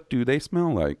 What do they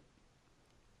smell like?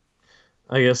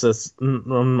 I guess I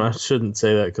shouldn't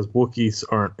say that, because Wookiees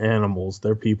aren't animals.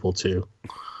 They're people, too.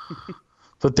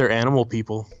 But they're animal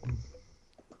people.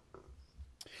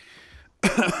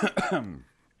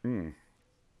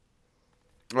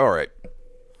 All right.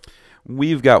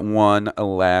 We've got one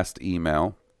last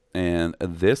email, and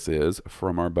this is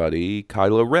from our buddy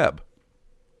Kylo Reb.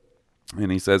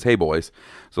 And he says, "Hey, boys.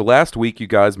 So last week you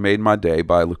guys made my day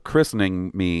by christening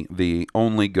me the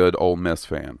only good Ole Miss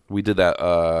fan. We did that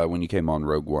when you came on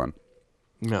Rogue One.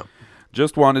 No.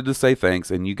 Just wanted to say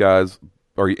thanks, and you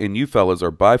fellas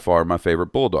are by far my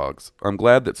favorite Bulldogs. I'm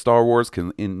glad that Star Wars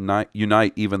can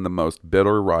unite even the most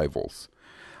bitter rivals.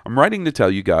 I'm writing to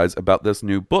tell you guys about this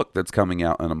new book that's coming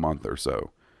out in a month or so.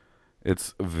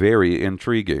 It's very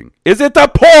intriguing. Is it the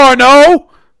porno?"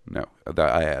 No,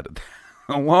 I added that.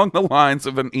 Along the lines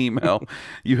of an email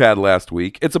you had last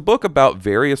week. It's a book about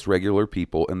various regular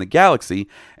people in the galaxy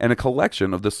and a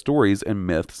collection of the stories and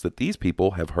myths that these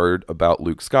people have heard about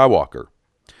Luke Skywalker.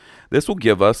 This will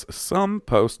give us some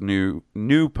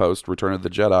new post Return of the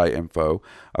Jedi info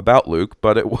about Luke,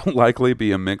 but it will likely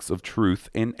be a mix of truth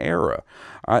and error.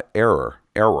 Error.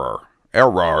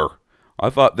 I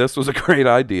thought this was a great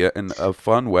idea and a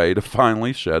fun way to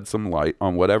finally shed some light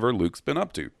on whatever Luke's been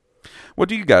up to. What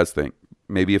do you guys think?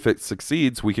 Maybe if it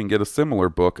succeeds, we can get a similar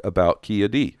book about Kia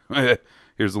D.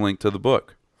 Here's a link to the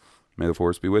book. May the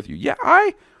Force be with you. Yeah,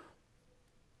 I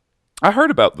heard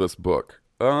about this book.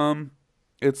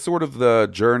 It's sort of the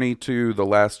journey to the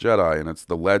Last Jedi, and it's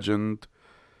the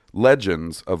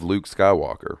legends of Luke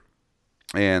Skywalker.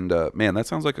 And man, that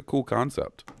sounds like a cool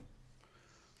concept.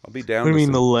 I'll be down. What do you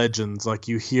mean the legends? Like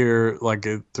you hear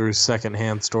through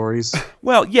secondhand stories?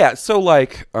 Well, yeah. So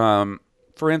like,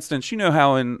 for instance, you know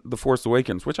how in The Force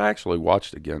Awakens, which I actually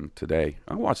watched again today.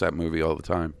 I watch that movie all the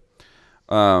time.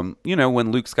 You know,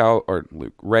 when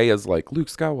Rey is like, Luke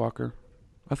Skywalker,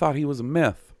 I thought he was a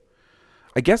myth.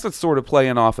 I guess it's sort of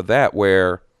playing off of that,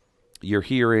 where you're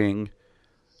hearing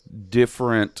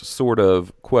different sort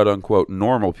of quote unquote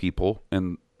normal people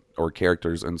or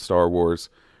characters in Star Wars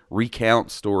recount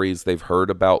stories they've heard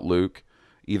about Luke,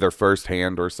 either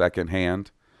firsthand or secondhand.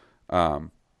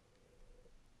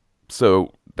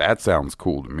 So that sounds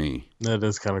cool to me. That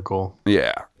is kind of cool.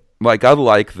 Yeah. Like, I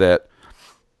like that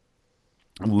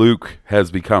Luke has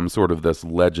become sort of this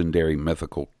legendary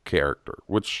mythical character,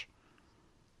 which,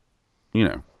 you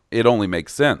know, it only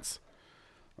makes sense.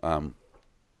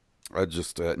 I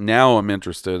just now I'm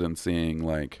interested in seeing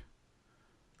like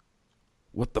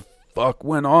what the fuck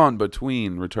went on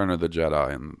between Return of the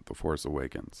Jedi and The Force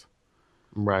Awakens.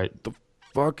 Right. The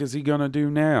fuck is he gonna do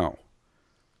now?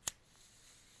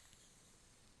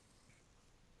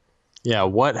 Yeah,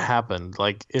 what happened?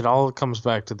 Like, it all comes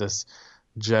back to this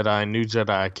New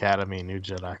Jedi Academy, new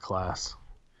Jedi class.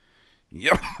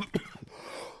 Yep.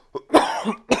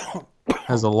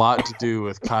 Has a lot to do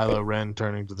with Kylo Ren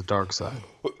turning to the dark side.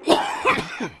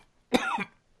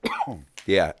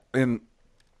 Yeah, and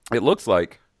it looks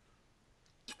like,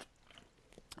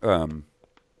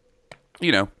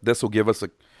 this will give us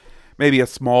maybe a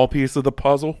small piece of the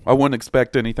puzzle. I wouldn't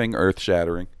expect anything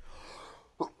earth-shattering.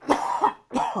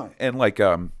 And like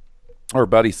our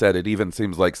buddy said, it even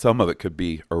seems like some of it could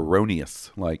be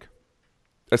erroneous, like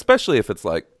especially if it's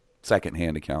like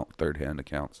second-hand account, third-hand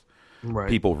accounts. Right.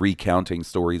 People recounting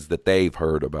stories that they've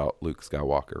heard about Luke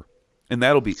Skywalker. And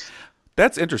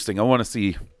that's interesting. I want to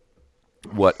see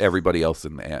what everybody else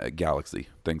in the galaxy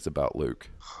thinks about Luke.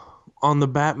 On the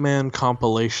Batman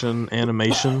compilation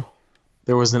animation,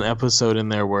 there was an episode in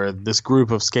there where this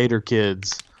group of skater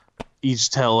kids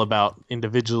each tell about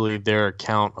individually their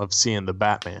account of seeing the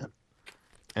Batman.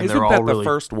 And Isn't they're all that really, the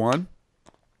first one?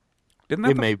 Isn't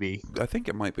that it may be. I think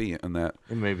it might be in that.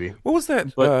 It may be. What was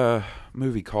that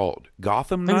movie called?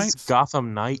 Gotham I think Knights? it's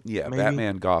Gotham Knight. Yeah, maybe?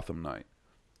 Batman Gotham Knight.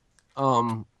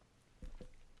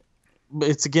 But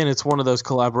it's one of those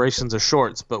collaborations of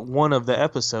shorts, but one of the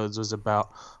episodes was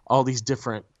about all these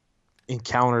different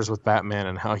encounters with Batman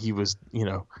and how he was,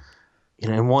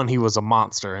 in one he was a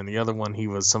monster and the other one he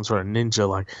was some sort of ninja.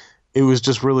 Like, it was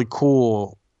just really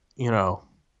cool,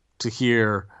 to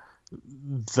hear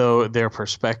their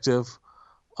perspective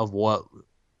of what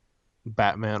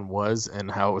Batman was and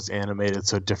how it was animated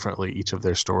so differently, each of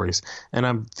their stories. And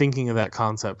I'm thinking of that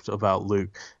concept about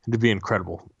Luke, and to be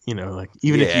incredible, like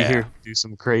even if you hear him do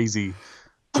some crazy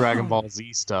Dragon Ball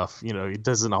Z stuff, it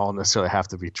doesn't all necessarily have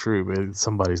to be true, but it's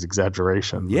somebody's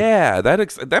exaggeration. Yeah,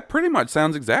 that pretty much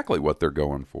sounds exactly what they're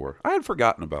going for. I had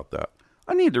forgotten about that.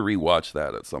 I need to rewatch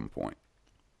that at some point.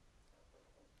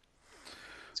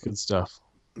 It's good stuff.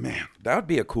 Man, that would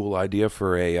be a cool idea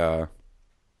for a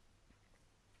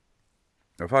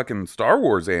fucking Star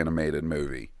Wars animated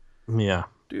movie. Yeah.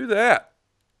 Do that.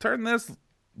 Turn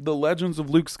the Legends of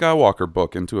Luke Skywalker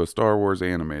book into a Star Wars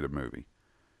animated movie.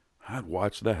 I'd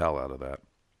watch the hell out of that.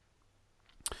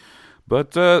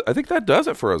 But I think that does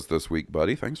it for us this week,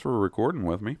 buddy. Thanks for recording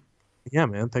with me. Yeah,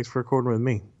 man. Thanks for recording with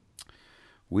me.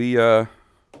 We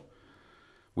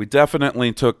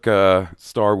definitely took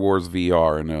Star Wars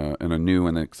VR in a new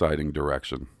and exciting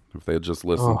direction. If they had just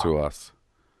listened to us,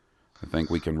 I think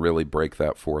we can really break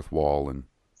that fourth wall and.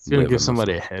 It's gonna give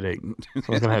somebody a headache.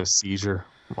 Someone's gonna have a seizure.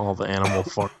 All the animal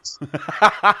farts.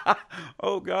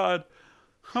 Oh God,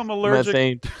 I'm allergic.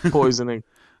 Methane poisoning.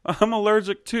 I'm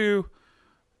allergic to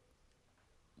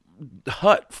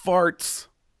hut farts.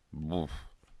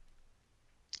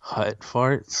 Hut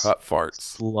farts. Hut farts.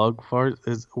 Slug farts.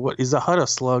 Is a hut a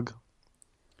slug?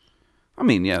 I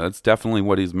mean, yeah, that's definitely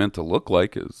what he's meant to look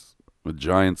like, is a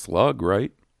giant slug,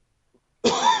 right?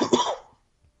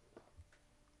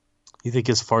 You think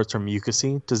his farts are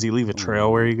mucousy? Does he leave a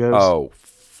trail where he goes? Oh,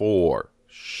 for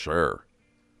sure.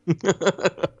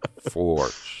 For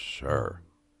sure.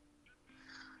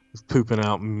 He's pooping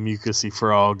out mucousy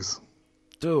frogs.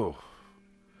 Dude.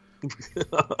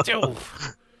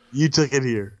 You took it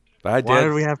here. I did. Why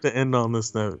did we have to end on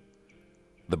this note?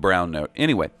 The brown note.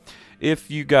 Anyway, if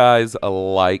you guys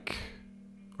like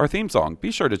our theme song,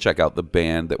 be sure to check out the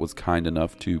band that was kind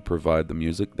enough to provide the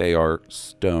music. They are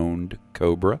Stoned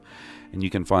Cobra, and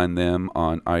you can find them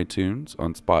on iTunes,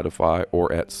 on Spotify,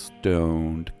 or at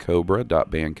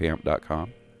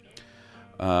stonedcobra.bandcamp.com.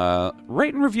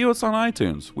 Rate and review us on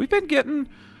iTunes. We've been getting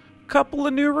a couple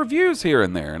of new reviews here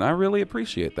and there, and I really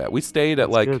appreciate that. We stayed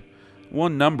at good.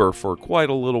 One number for quite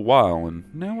a little while, and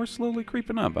now we're slowly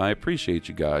creeping up. I appreciate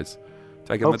you guys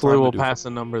taking Hopefully the time we'll to do pass a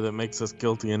number that makes us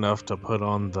guilty enough to put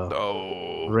on the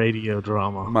radio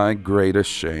drama. My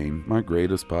greatest shame. My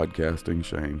greatest podcasting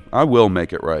shame. I will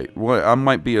make it right. I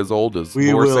might be as old as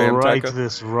We Lore will Santeca. right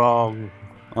this wrong.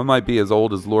 I might be as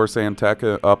old as Lore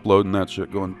Santeca, uploading that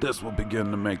shit going, this will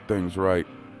begin to make things right.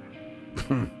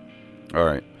 All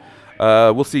right.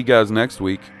 We'll see you guys next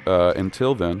week.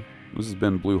 Until then, this has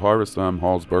been Blue Harvest. I'm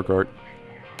Halls Burkhart.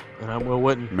 And I'm Will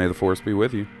Witten. May the Force be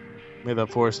with you. May the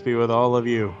Force be with all of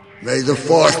you. May the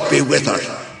Force be with us.